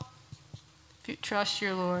 Trust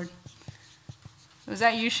your Lord. Was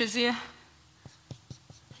that you, Shazia?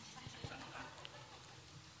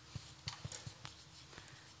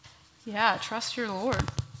 Yeah, trust your Lord.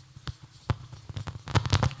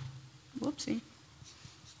 Whoopsie.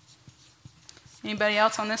 Anybody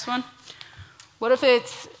else on this one? What if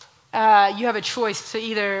it's you have a choice to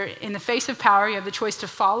either, in the face of power, you have the choice to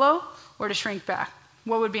follow or to shrink back?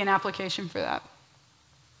 What would be an application for that?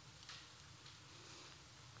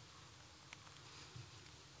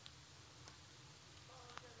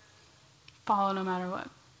 Follow no matter what.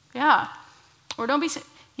 Yeah. Or don't be,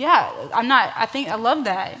 yeah, I love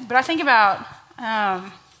that. But I think about,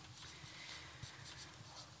 I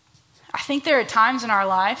think there are times in our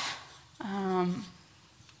life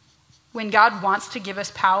when God wants to give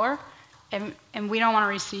us power and we don't want to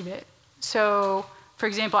receive it. So, for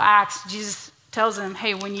example, Acts, Jesus tells them,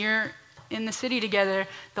 hey, when you're in the city together,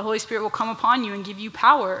 the Holy Spirit will come upon you and give you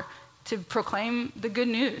power to proclaim the good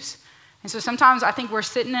news. And so sometimes I think we're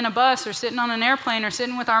sitting in a bus or sitting on an airplane or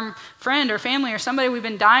sitting with our friend or family or somebody we've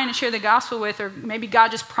been dying to share the gospel with, or maybe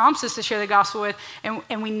God just prompts us to share the gospel with,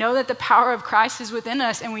 and we know that the power of Christ is within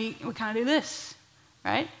us, and we kind of do this,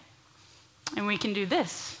 right? And we can do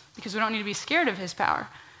this because we don't need to be scared of his power.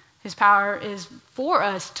 His power is for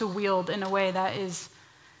us to wield in a way that is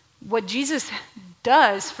what Jesus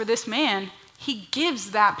does for this man. He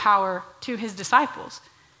gives that power to his disciples.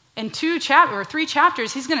 In 3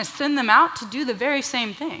 chapters, he's going to send them out to do the very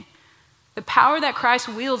same thing. The power that Christ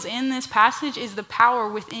wields in this passage is the power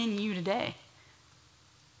within you today.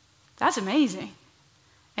 That's amazing.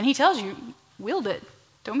 And he tells you, wield it.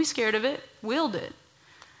 Don't be scared of it. Wield it.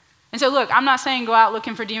 And so look, I'm not saying go out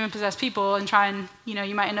looking for demon-possessed people and try and,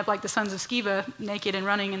 you might end up like the sons of Sceva, naked and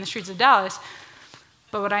running in the streets of Dallas.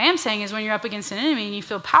 But what I am saying is when you're up against an enemy and you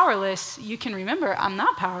feel powerless, you can remember, I'm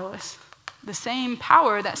not powerless. The same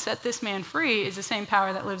power that set this man free is the same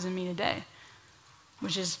power that lives in me today,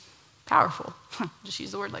 which is powerful. Just use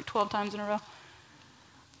the word like 12 times in a row.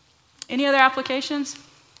 Any other applications?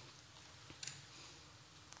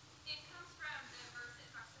 It comes from the verse that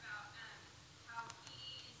talks about how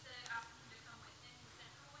he, instead of asking him to come within, he sent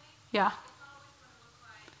him away. Yeah. It's not always going to look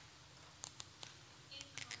like, it's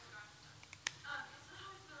not always going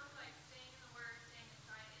to look like staying in the Word, staying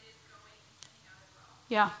inside. It is going and sending out as well.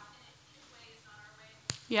 Yeah. Way.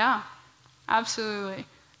 Yeah, absolutely.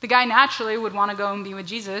 The guy naturally would want to go and be with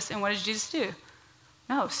Jesus, and what does Jesus do?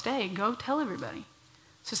 No, stay, go tell everybody.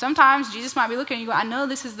 So sometimes Jesus might be looking and you go, I know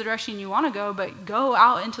this is the direction you want to go, but go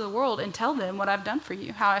out into the world and tell them what I've done for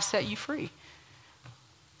you, how I set you free.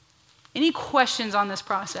 Any questions on this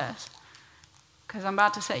process? Because I'm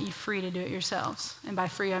about to set you free to do it yourselves. And by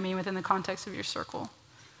free, I mean within the context of your circle.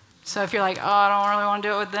 So if you're like, I don't really want to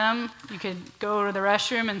do it with them, you could go to the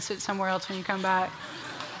restroom and sit somewhere else when you come back.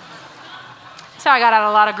 That's how I got out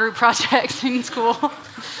a lot of group projects in school.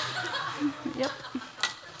 Yep.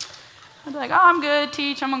 I'd be like, I'm good,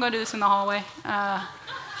 teach. I'm going to go do this in the hallway. All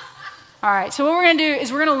right, so what we're going to do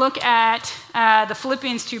is we're going to look at the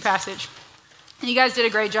Philippians 2 passage. And you guys did a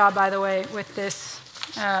great job, by the way, with this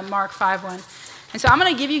Mark 5:1. And so I'm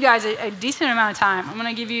going to give you guys a decent amount of time. I'm going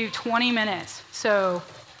to give you 20 minutes. So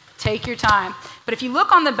take your time. But if you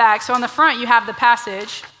look on the back, so on the front you have the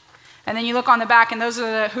passage, and then you look on the back, and those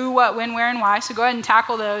are the who, what, when, where, and why. So go ahead and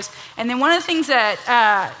tackle those. And then one of the things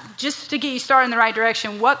that, just to get you started in the right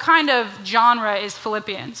direction, what kind of genre is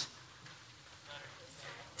Philippians?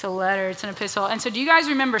 It's a letter. It's an epistle. And so do you guys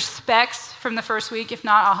remember specs from the first week? If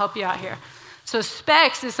not, I'll help you out here. So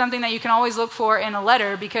specs is something that you can always look for in a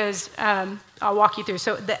letter because I'll walk you through.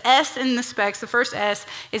 So the S in the specs, the first S,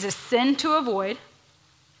 is a sin to avoid.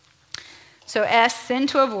 So S, sin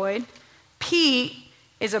to avoid. P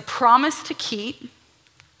is a promise to keep.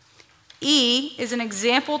 E is an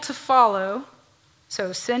example to follow.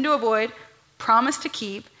 So sin to avoid, promise to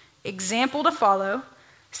keep, example to follow.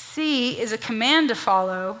 C is a command to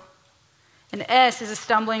follow. And S is a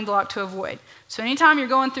stumbling block to avoid. So anytime you're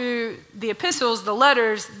going through the epistles, the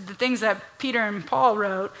letters, the things that Peter and Paul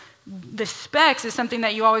wrote, the specs is something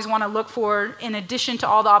that you always want to look for in addition to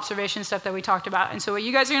all the observation stuff that we talked about. And so what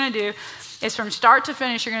you guys are going to do is from start to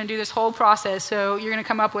finish, you're going to do this whole process. So you're going to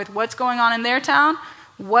come up with what's going on in their town,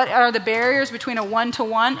 what are the barriers between a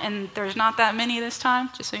one-to-one, and there's not that many this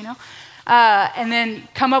time, just so you know. And then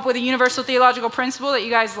come up with a universal theological principle that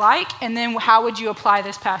you guys like, and then how would you apply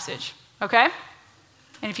this passage, okay?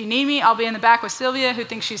 And if you need me, I'll be in the back with Sylvia, who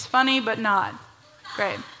thinks she's funny, but not.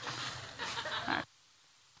 Great.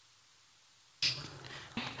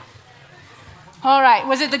 All right,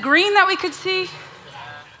 was it the green that we could see?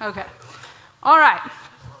 Okay. All right.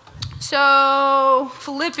 So,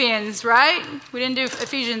 Philippians, right? We didn't do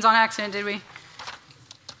Ephesians on accident, did we?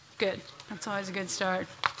 Good. That's always a good start.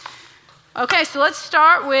 Okay, so let's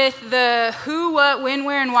start with the who, what, when,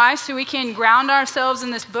 where, and why so we can ground ourselves in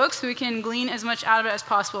this book so we can glean as much out of it as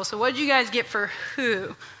possible. So what did you guys get for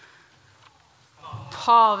who?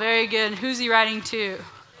 Paul, very good. Who's he writing to?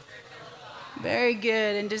 Very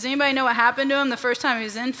good. And does anybody know what happened to him the first time he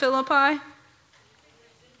was in Philippi?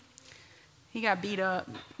 He got beat up.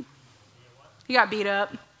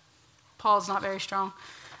 Paul's not very strong.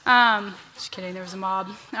 Just kidding, there was a mob.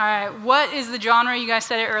 All right, what is the genre? You guys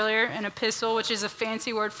said it earlier, an epistle, which is a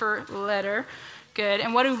fancy word for letter. Good.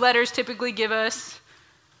 And what do letters typically give us?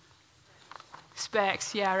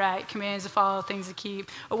 Specs, yeah, right. Commands to follow, things to keep.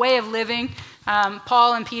 A way of living.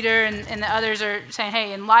 Paul and Peter and the others are saying,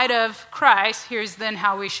 hey, in light of Christ, here's then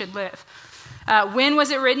how we should live. When was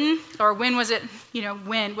it written? Or when was it,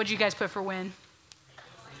 when? What did you guys put for when?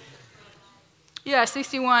 Yeah,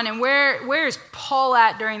 61. And where is Paul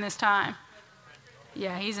at during this time?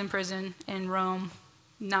 Yeah, he's in prison in Rome,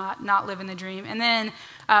 not living the dream. And then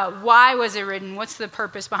why was it written? What's the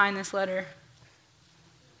purpose behind this letter?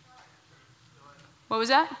 What was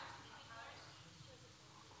that?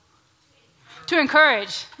 To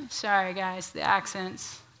encourage. Sorry, guys, the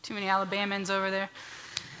accents. Too many Alabamans over there.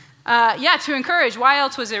 To encourage. Why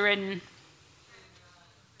else was it written?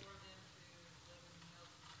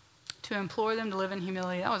 To implore them to live in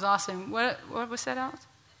humility. That was awesome. What was that, Alex?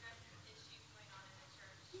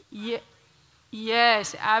 Yeah,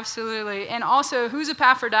 yes, absolutely. And also, who's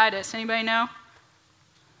Epaphroditus? Anybody know?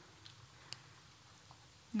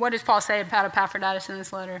 What does Paul say about Epaphroditus in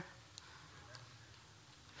this letter?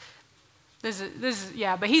 This is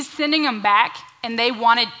but he's sending them back, and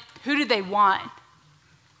who did they want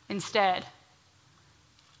instead?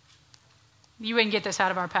 You wouldn't get this out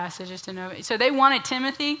of our passage, just to know. So they wanted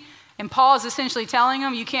Timothy, and Paul is essentially telling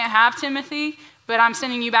them, you can't have Timothy, but I'm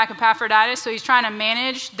sending you back Epaphroditus, so he's trying to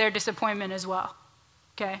manage their disappointment as well.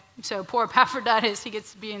 Okay, so poor Epaphroditus, he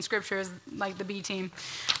gets to be in Scripture as like the B team.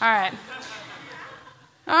 All right.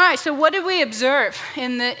 All right, so what did we observe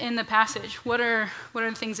in the passage? What are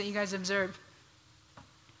the things that you guys observed?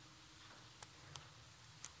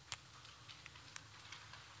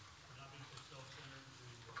 Not being so self-centered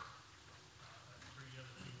to treat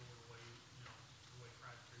other people the way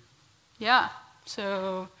Christ treats them. Yeah,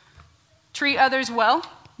 so treat others well,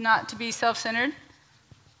 not to be self-centered.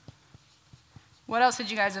 What else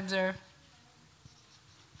did you guys observe?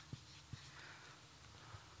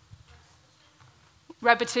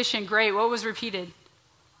 Repetition, great. What was repeated?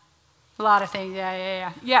 A lot of things.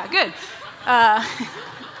 Yeah, good.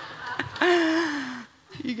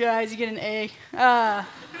 You guys, you get an A.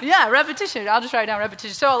 Repetition. I'll just write down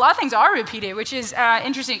repetition. So a lot of things are repeated, which is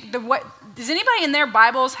interesting. Does anybody in their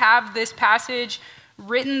Bibles have this passage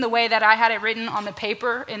written the way that I had it written on the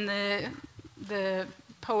paper in the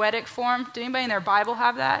poetic form? Did anybody in their Bible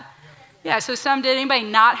have that? Yeah, so some did. Anybody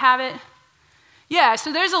not have it? Yeah,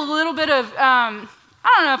 so there's a little bit of...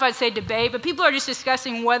 I don't know if I'd say debate, but people are just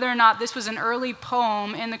discussing whether or not this was an early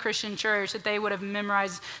poem in the Christian church that they would have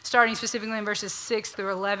memorized, starting specifically in verses 6 through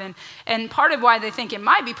 11. And part of why they think it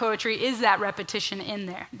might be poetry is that repetition in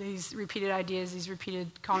there, these repeated ideas, these repeated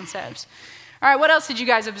concepts. All right, what else did you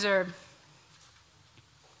guys observe?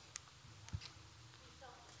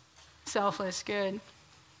 Selfless, good.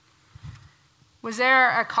 Was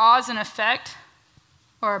there a cause and effect,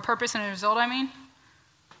 or a purpose and a result,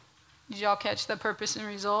 Did y'all catch the purpose and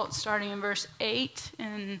result starting in verse 8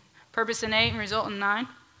 and purpose in 8 and result in 9?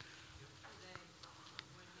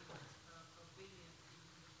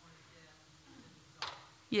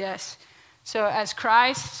 Yes. So as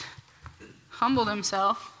Christ humbled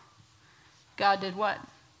himself, God did what?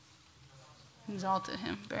 Exalted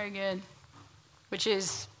him. Very good. Which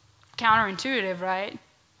is counterintuitive, right?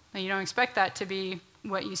 You don't expect that to be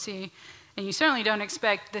what you see. And you certainly don't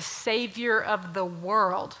expect the Savior of the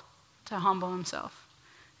world to humble himself.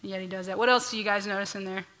 And yet he does that. What else do you guys notice in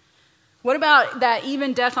there? What about that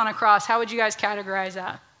even death on a cross? How would you guys categorize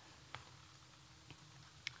that?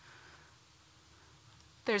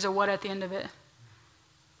 There's a what at the end of it?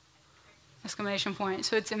 Exclamation point.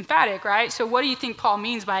 So it's emphatic, right? So what do you think Paul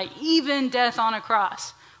means by even death on a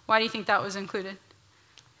cross? Why do you think that was included?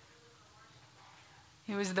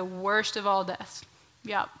 It was the worst of all deaths.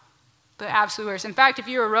 Yep. The absolute worst. In fact, if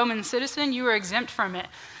you were a Roman citizen, you were exempt from it.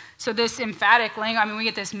 So this emphatic language, we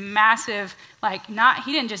get this massive,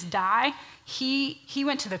 he didn't just die, he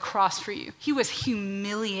went to the cross for you. He was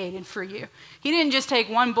humiliated for you. He didn't just take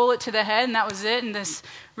one bullet to the head and that was it, and this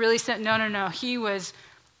really said, no. He was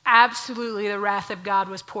absolutely, the wrath of God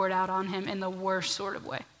was poured out on him in the worst sort of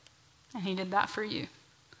way. And he did that for you.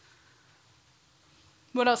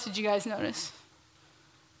 What else did you guys notice?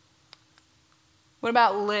 What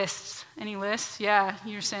about lists? Any lists? Yeah,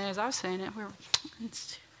 you were saying as I was saying it.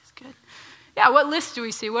 It's good. Yeah, what lists do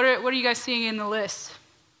we see? What are you guys seeing in the list?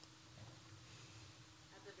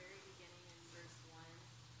 At the very beginning in verse 1,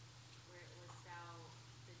 where it lists out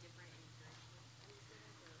the different encouragements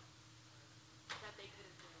that they could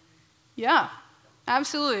have been. Yeah,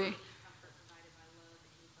 absolutely. Comfort provided by love,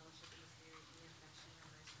 any fellowship in the Spirit, any affection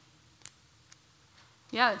or mercy.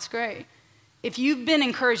 Yeah, that's great. If you've been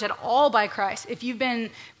encouraged at all by Christ, if you've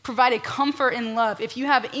been provided comfort and love, if you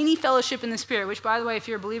have any fellowship in the Spirit, which, by the way, if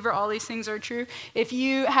you're a believer, all these things are true. If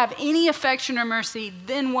you have any affection or mercy,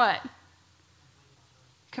 then what?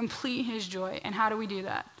 Complete his joy. And how do we do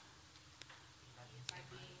that? By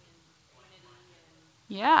being in unity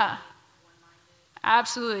and Yeah, one-minded.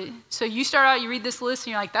 absolutely. So you start out, you read this list,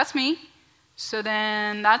 and you're like, that's me. So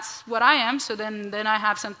then that's what I am. So then I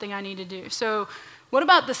have something I need to do. So what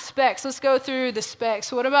about the specs? Let's go through the specs.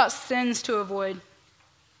 So what about sins to avoid?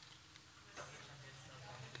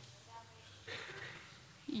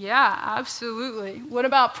 Yeah, absolutely. What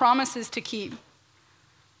about promises to keep?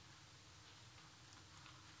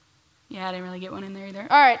 Yeah, I didn't really get one in there either.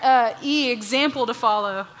 All right, E, example to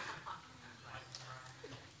follow.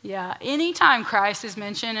 Yeah, anytime Christ is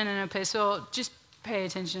mentioned in an epistle, just pay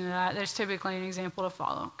attention to that. There's typically an example to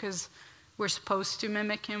follow because we're supposed to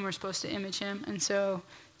mimic him. We're supposed to image him. And so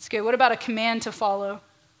it's good. What about a command to follow?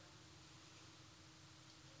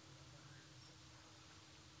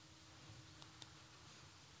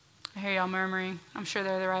 I hear y'all murmuring. I'm sure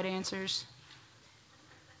they're the right answers.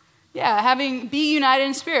 Yeah, be united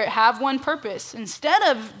in spirit. Have one purpose. Instead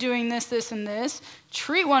of doing this, and this,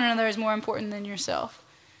 treat one another as more important than yourself.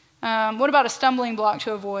 What about a stumbling block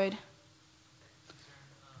to avoid?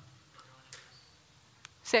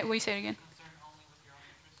 Will you say it again?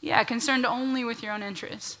 Yeah, concerned only with your own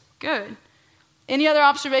interests. Good. Any other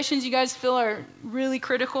observations you guys feel are really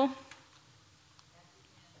critical?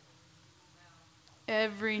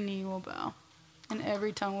 Every knee will bow, and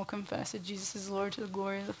every tongue will confess that Jesus is Lord to the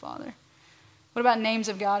glory of the Father. What about names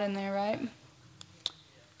of God in there, right?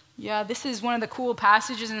 Yeah, this is one of the cool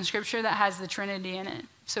passages in Scripture that has the Trinity in it.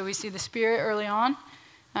 So we see the Spirit early on.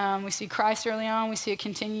 We see Christ early on. We see it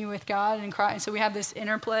continue with God and Christ. So we have this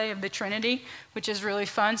interplay of the Trinity, which is really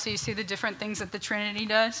fun. So you see the different things that the Trinity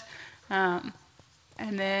does. And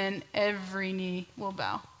then every knee will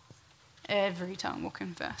bow. Every tongue will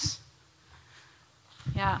confess.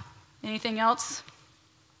 Yeah. Anything else?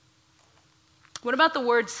 What about the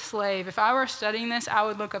word slave? If I were studying this, I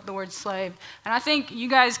would look up the word slave. And I think you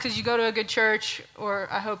guys, because you go to a good church, or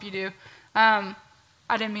I hope you do,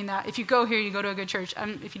 I didn't mean that. If you go here, you go to a good church.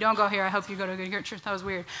 If you don't go here, I hope you go to a good church. That was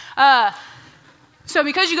weird. So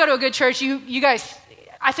because you go to a good church, you guys,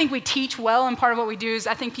 I think we teach well, and part of what we do is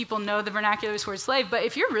I think people know the vernacular word slave. But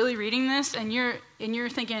if you're really reading this and you're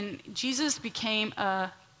thinking, Jesus became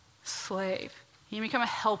a slave. He didn't become a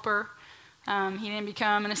helper. He didn't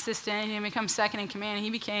become an assistant. He didn't become second in command. He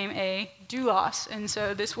became a doulos. And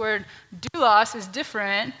so this word doulos is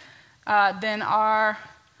different than our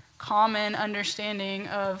common understanding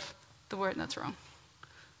of the word. That's wrong.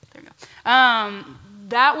 There we go.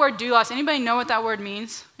 That word doulos, anybody know what that word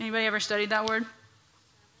means? Anybody ever studied that word?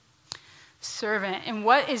 Servant. And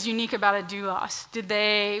what is unique about a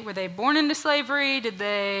doulos? Were they born into slavery? Did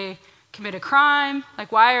they commit a crime?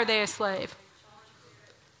 Why are they a slave?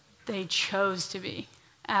 They chose to be.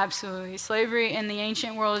 Absolutely. Slavery in the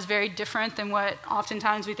ancient world is very different than what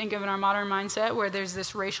oftentimes we think of in our modern mindset, where there's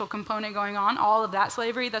this racial component going on. All of that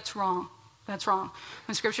slavery, that's wrong. That's wrong.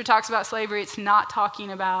 When Scripture talks about slavery, it's not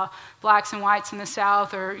talking about blacks and whites in the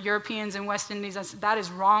South or Europeans in West Indies. That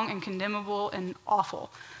is wrong and condemnable and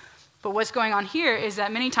awful. But what's going on here is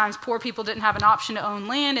that many times poor people didn't have an option to own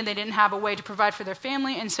land, and they didn't have a way to provide for their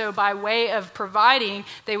family. And so by way of providing,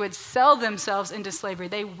 they would sell themselves into slavery.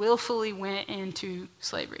 They willfully went into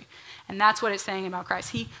slavery. And that's what it's saying about Christ.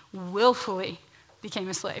 He willfully became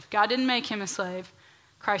a slave. God didn't make him a slave.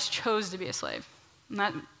 Christ chose to be a slave.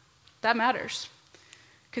 And that matters.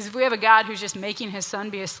 Because if we have a God who's just making his son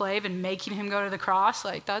be a slave and making him go to the cross,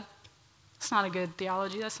 like that's not a good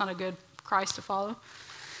theology. That's not a good Christ to follow.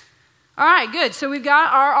 All right, good. So we've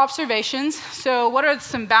got our observations. So what are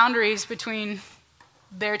some boundaries between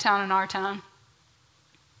their town and our town?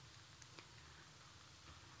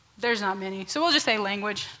 There's not many. So we'll just say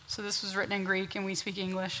language. So this was written in Greek and we speak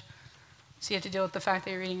English. So you have to deal with the fact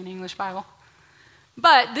that you're reading an English Bible.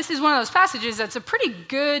 But this is one of those passages that's a pretty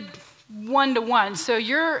good one-to-one. So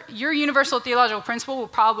your universal theological principle will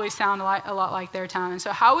probably sound a lot like their town. And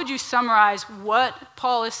so how would you summarize what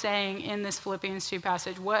Paul is saying in this Philippians 2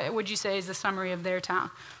 passage? What would you say is the summary of their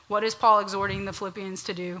town? What is Paul exhorting the Philippians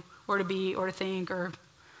to do or to be or to think or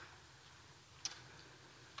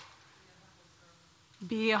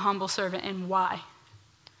be a humble servant, and why?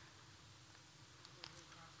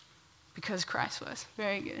 Because Christ was.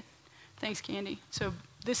 Very good. Thanks, Candy. So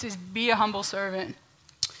this is be a humble servant.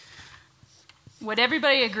 Would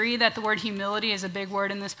everybody agree that the word humility is a big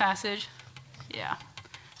word in this passage? Yeah.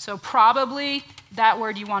 So probably that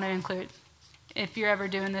word you want to include if you're ever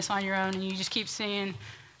doing this on your own and you just keep seeing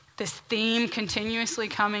this theme continuously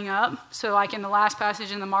coming up. So like in the last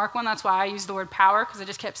passage in the Mark one, that's why I used the word power, because I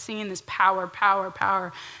just kept seeing this power.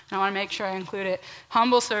 And I want to make sure I include it.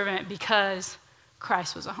 Humble servant, because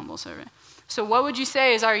Christ was a humble servant. So what would you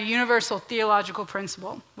say is our universal theological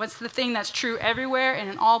principle? What's the thing that's true everywhere and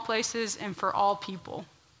in all places and for all people?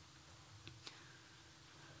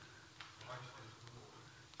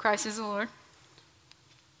 Christ is the Lord.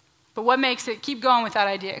 But what makes it, keep going with that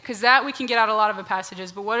idea, because that we can get out a lot of the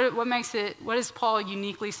passages, but what makes it, what is Paul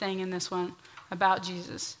uniquely saying in this one about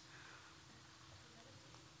Jesus?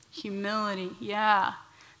 Humility, yeah.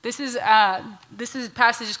 This is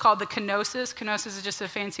passage is called the kenosis. Kenosis is just a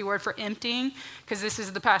fancy word for emptying, because this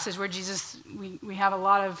is the passage where Jesus, we have a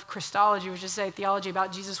lot of Christology, which is a theology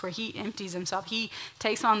about Jesus where he empties himself. He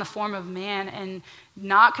takes on the form of man and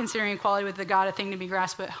not considering equality with the God a thing to be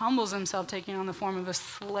grasped, but humbles himself, taking on the form of a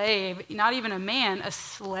slave, not even a man, a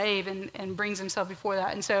slave, and brings himself before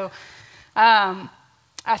that. And so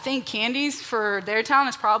I think Candy's for their town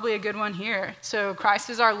is probably a good one here. So Christ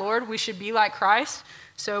is our Lord. We should be like Christ.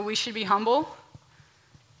 So we should be humble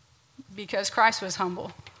because Christ was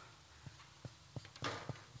humble.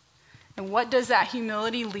 And what does that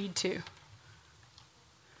humility lead to?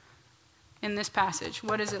 In this passage,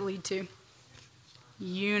 what does it lead to?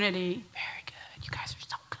 Unity. Very good. You guys are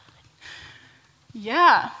so good.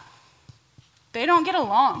 Yeah. They don't get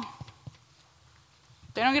along.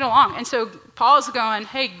 And so Paul is going,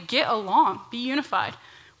 hey, get along. Be unified.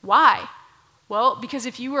 Why? Well, because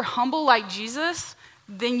if you were humble like Jesus,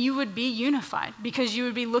 then you would be unified, because you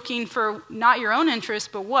would be looking for not your own interests,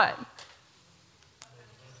 but what?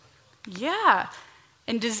 Yeah.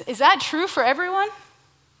 And is that true for everyone?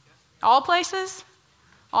 All places?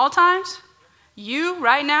 All times? You,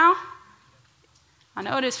 right now? I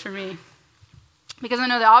know it is for me. Because I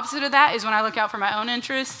know the opposite of that is when I look out for my own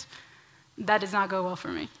interests, that does not go well for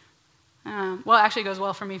me. Well, it actually goes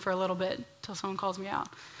well for me for a little bit, until someone calls me out.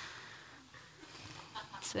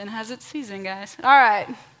 Sin has its season, guys. All right.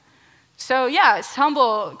 So yeah, it's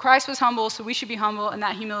humble. Christ was humble, so we should be humble, and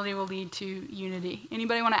that humility will lead to unity.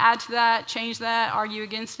 Anybody want to add to that, change that, argue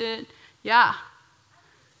against it? Yeah.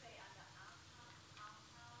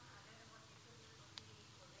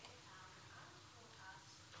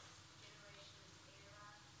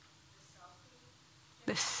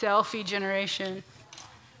 The selfie generation.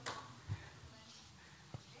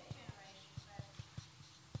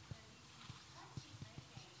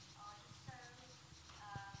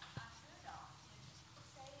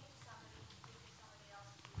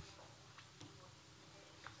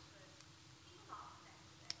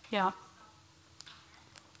 Yeah,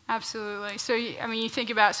 absolutely. So, you think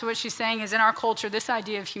about, so what she's saying is in our culture, this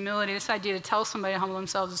idea of humility, this idea to tell somebody to humble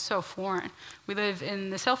themselves is so foreign. We live in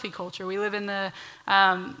the selfie culture. We live in the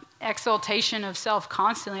exaltation of self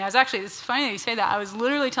constantly. It's funny that you say that. I was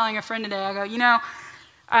literally telling a friend today, I go,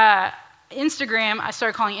 Instagram, I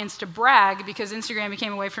started calling Insta-brag because Instagram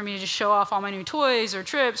became a way for me to just show off all my new toys or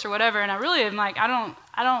trips or whatever. And I really am like, I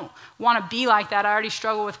don't want to be like that. I already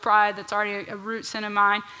struggle with pride. That's already a root sin of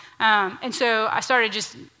mine. And so I started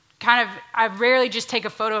just I rarely just take a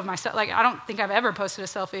photo of myself. Like, I don't think I've ever posted a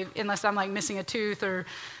selfie unless I'm like missing a tooth or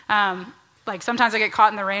like sometimes I get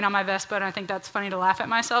caught in the rain on my Vespa and I think that's funny to laugh at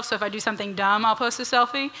myself. So if I do something dumb, I'll post a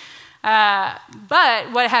selfie.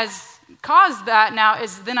 But what has caused that now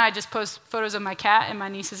is then I just post photos of my cat and my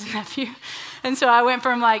nieces and nephew. And so I went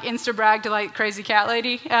from like Insta-brag to like crazy cat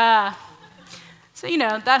lady. So,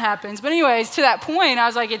 that happens. But anyways, to that point, I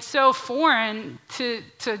was like, it's so foreign to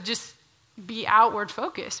just be outward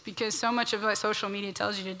focused, because so much of what social media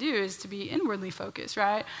tells you to do is to be inwardly focused,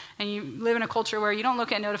 right? And you live in a culture where you don't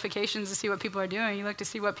look at notifications to see what people are doing. You look to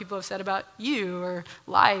see what people have said about you or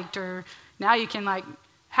liked, or now you can like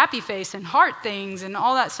happy face and heart things and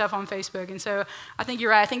all that stuff on Facebook. And so I think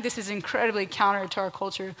you're right. I think this is incredibly counter to our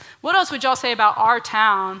culture. What else would y'all say about our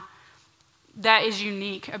town that is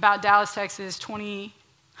unique about Dallas, Texas, I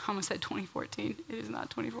almost said 2014. It is not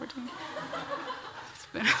 2014. It's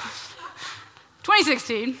been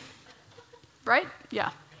 2016, right?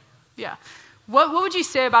 Yeah. What would you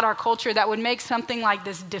say about our culture that would make something like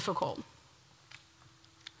this difficult?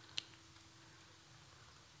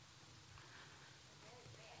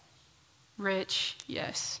 Rich,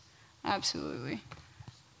 yes, absolutely.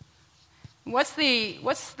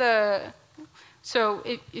 So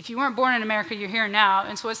if you weren't born in America, you're here now,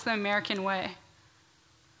 and so what's the American way?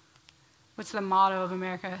 What's the motto of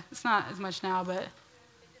America? It's not as much now, but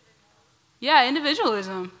yeah,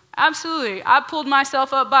 individualism, absolutely. I pulled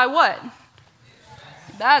myself up by what?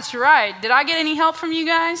 That's right. Did I get any help from you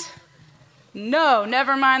guys? No,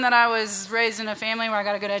 never mind that I was raised in a family where I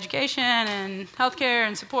got a good education and healthcare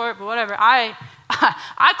and support, but whatever. I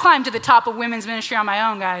climbed to the top of women's ministry on my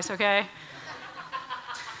own, guys, okay?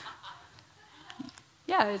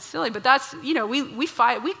 Yeah, it's silly, but that's,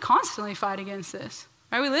 we constantly fight against this,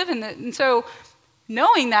 right? We live in it, and so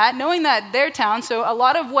knowing that their town, so a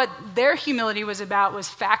lot of what their humility was about was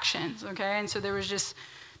factions, okay? And so there was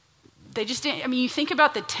they just didn't, you think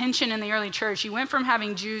about the tension in the early church. You went from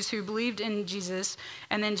having Jews who believed in Jesus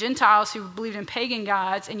and then Gentiles who believed in pagan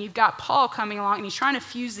gods, and you've got Paul coming along, and he's trying to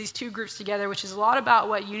fuse these two groups together, which is a lot about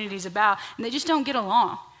what unity is about, and they just don't get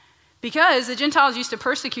along. Because the Gentiles used to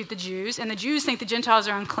persecute the Jews, and the Jews think the Gentiles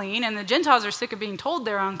are unclean, and the Gentiles are sick of being told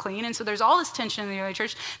they're unclean, and so there's all this tension in the early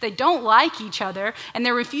church. They don't like each other, and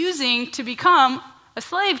they're refusing to become a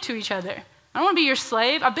slave to each other. I don't want to be your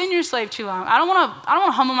slave. I've been your slave too long. I don't want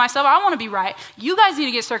to humble myself. I want to be right. You guys need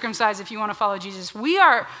to get circumcised if you want to follow Jesus. We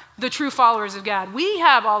are the true followers of God. We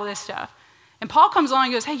have all this stuff. And Paul comes along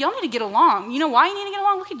and goes, hey, y'all need to get along. You know why you need to get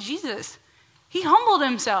along? Look at Jesus. He humbled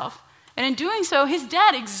himself. And in doing so, his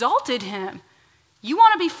dad exalted him. You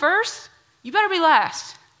want to be first? You better be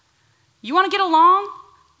last. You want to get along?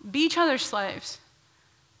 Be each other's slaves.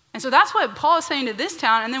 And so that's what Paul is saying to this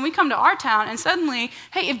town, and then we come to our town, and suddenly,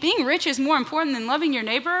 hey, if being rich is more important than loving your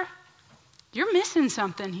neighbor, you're missing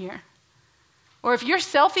something here. Or if your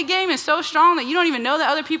selfie game is so strong that you don't even know that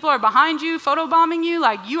other people are behind you, photobombing you,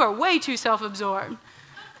 like you are way too self-absorbed.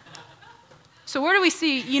 So where do we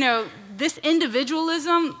see, this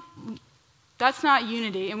individualism? That's not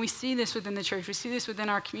unity, and we see this within the church. We see this within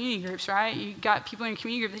our community groups, right? You got people in your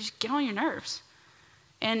community group that just get on your nerves.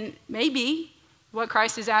 And maybe what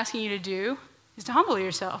Christ is asking you to do is to humble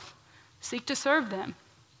yourself. Seek to serve them.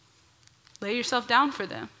 Lay yourself down for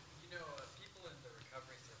them. People in the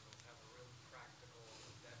recovery circles have a real practical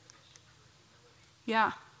definition for humility.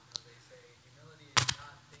 Yeah. They say humility is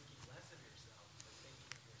not thinking less of yourself, but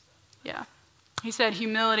thinking of yourself. Yeah. He said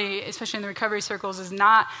humility, especially in the recovery circles, is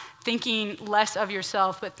not thinking less of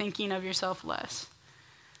yourself, but thinking of yourself less.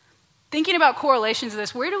 Thinking about correlations of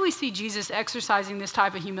this, where do we see Jesus exercising this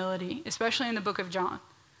type of humility, especially in the book of John?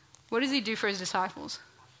 What does he do for his disciples?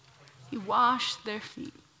 He washed their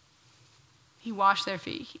feet. He washed their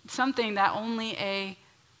feet. Something that only a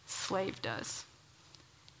slave does.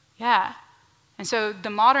 Yeah. And so the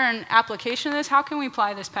modern application of this, how can we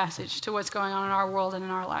apply this passage to what's going on in our world and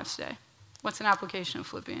in our lives today? What's an application of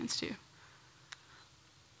Philippians 2?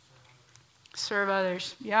 Serve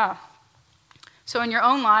others. Yeah. So in your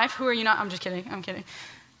own life, who are you not? I'm just kidding. I'm kidding.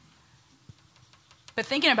 But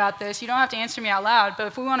thinking about this, you don't have to answer me out loud, but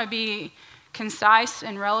if we want to be concise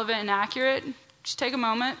and relevant and accurate, just take a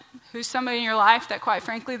moment. Who's somebody in your life that, quite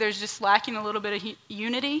frankly, there's just lacking a little bit of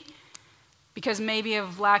unity because maybe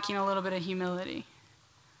of lacking a little bit of humility?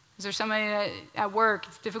 Is there somebody that at work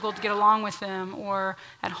it's difficult to get along with them, or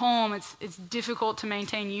at home it's difficult to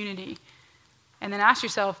maintain unity? And then ask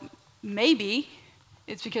yourself, maybe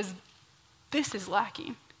it's because this is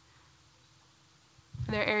lacking.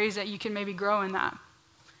 Are there areas that you can maybe grow in that?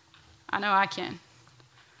 I know I can.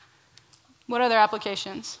 What other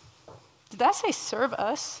applications? Did that say serve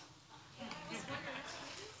us?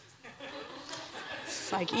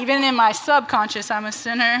 It's like even in my subconscious, I'm a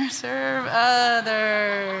sinner. Serve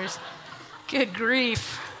others. Good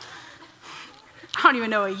grief. I don't even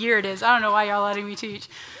know what year it is. I don't know why y'all letting me teach.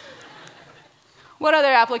 What other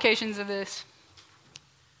applications of this?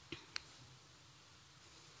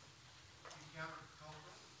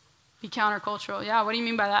 Be countercultural. Yeah, what do you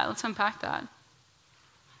mean by that? Let's unpack that.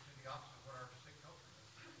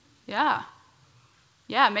 Yeah.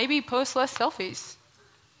 Yeah, maybe post less selfies.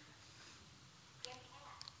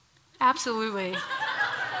 Absolutely.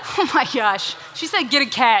 Oh my gosh. She said get a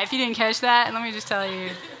cat. If you didn't catch that, and let me just tell you,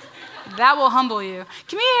 that will humble you.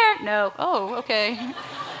 Come here. No. Oh, okay.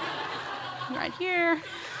 Right here.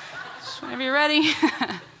 Just whenever you're ready.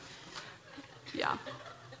 Yeah.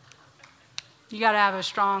 You got to have a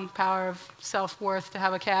strong power of self-worth to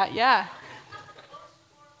have a cat. Yeah.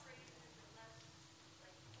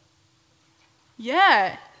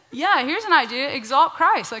 Yeah. Yeah, here's an idea. Exalt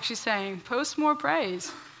Christ, like she's saying. Post more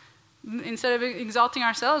praise. Instead of exalting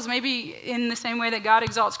ourselves, maybe in the same way that God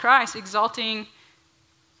exalts Christ, exalting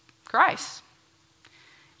Christ.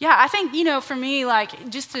 Yeah, I think, for me, like,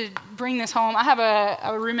 just to bring this home, I have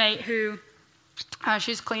a roommate who,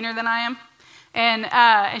 she's cleaner than I am.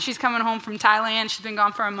 And she's coming home from Thailand. She's been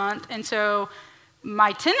gone for a month. And so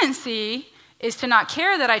my tendency is to not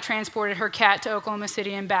care that I transported her cat to Oklahoma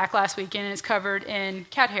City and back last weekend and it's covered in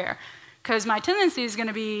cat hair. Because my tendency is going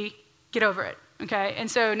to be, get over it. Okay? And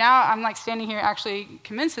so now I'm like standing here actually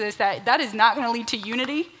convinced of this, that is not going to lead to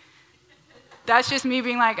unity. That's just me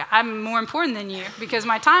being like, I'm more important than you because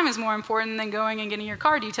my time is more important than going and getting your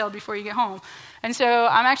car detailed before you get home. And so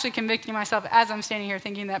I'm actually convicting myself as I'm standing here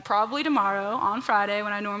thinking that probably tomorrow, on Friday,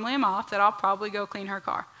 when I normally am off, that I'll probably go clean her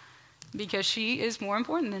car because she is more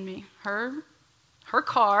important than me. Her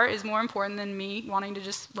car is more important than me wanting to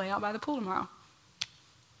just lay out by the pool tomorrow.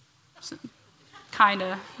 So,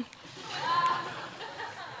 kinda.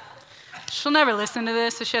 She'll never listen to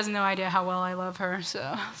this, so she has no idea how well I love her,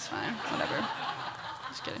 so it's fine, whatever.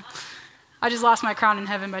 Just kidding. I just lost my crown in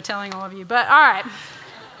heaven by telling all of you, but all right.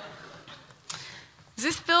 Does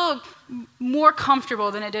this feel more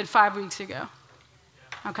comfortable than it did 5 weeks ago?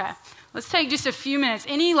 Okay. Let's take just a few minutes.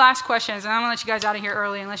 Any last questions? And I'm going to let you guys out of here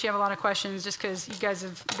early unless you have a lot of questions just because you guys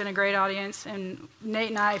have been a great audience. And Nate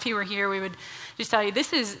and I, if he were here, we would just tell you,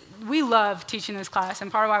 we love teaching this class.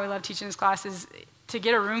 And part of why we love teaching this class is to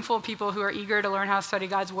get a room full of people who are eager to learn how to study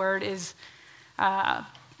God's Word is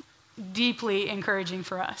deeply encouraging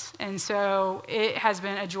for us. And so it has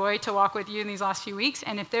been a joy to walk with you in these last few weeks.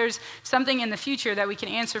 And if there's something in the future that we can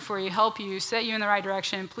answer for you, help you, set you in the right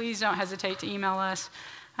direction, please don't hesitate to email us.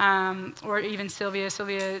 Or even Sylvia.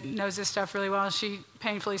 Sylvia knows this stuff really well. She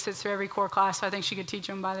painfully sits through every core class, so I think she could teach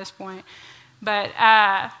them by this point. But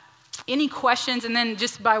any questions? And then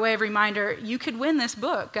just by way of reminder, you could win this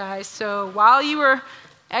book, guys. So while you were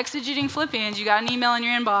exegeting Philippians, you got an email in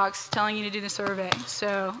your inbox telling you to do the survey.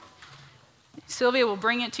 So Sylvia will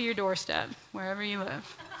bring it to your doorstep, wherever you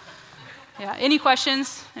live. Yeah, any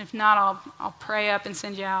questions? If not, I'll pray up and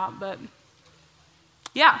send you out. But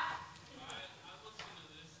yeah.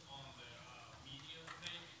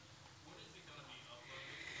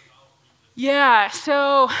 Yeah,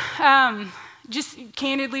 so just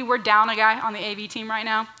candidly, we're down a guy on the AV team right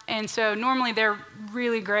now. And so normally they're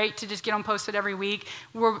really great to just get them posted every week.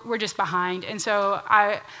 We're just behind. And so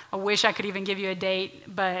I wish I could even give you a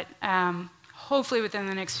date, but hopefully within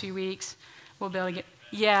the next few weeks we'll be able to get...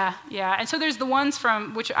 Yeah. And so there's the ones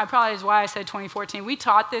from, which I probably is why I said 2014. We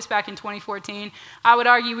taught this back in 2014. I would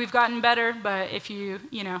argue we've gotten better, but if you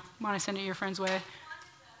want to send it your friend's way.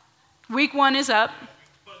 Week 1 is up.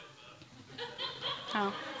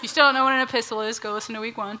 Oh, if you still don't know what an epistle is, go listen to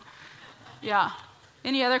week 1. Yeah.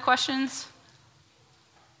 Any other questions?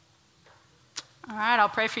 All right, I'll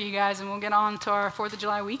pray for you guys, and we'll get on to our 4th of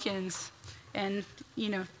July weekends and,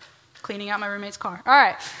 cleaning out my roommate's car. All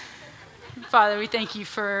right. Father, we thank you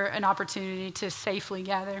for an opportunity to safely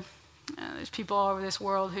gather. There's people all over this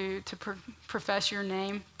world who, to profess your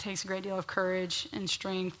name, takes a great deal of courage and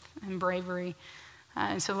strength and bravery.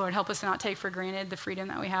 And so, Lord, help us to not take for granted the freedom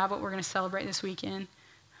that we have, what we're going to celebrate this weekend,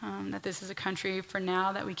 that this is a country for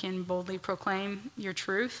now that we can boldly proclaim your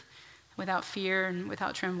truth without fear and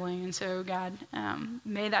without trembling. And so, God,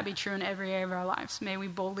 may that be true in every area of our lives. May we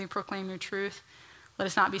boldly proclaim your truth. Let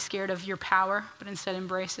us not be scared of your power, but instead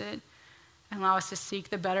embrace it and allow us to seek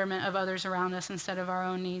the betterment of others around us instead of our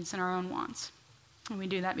own needs and our own wants. And we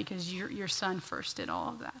do that because your Son first did all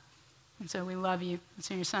of that. And so we love you.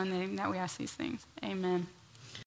 It's in your Son's name that we ask these things. Amen.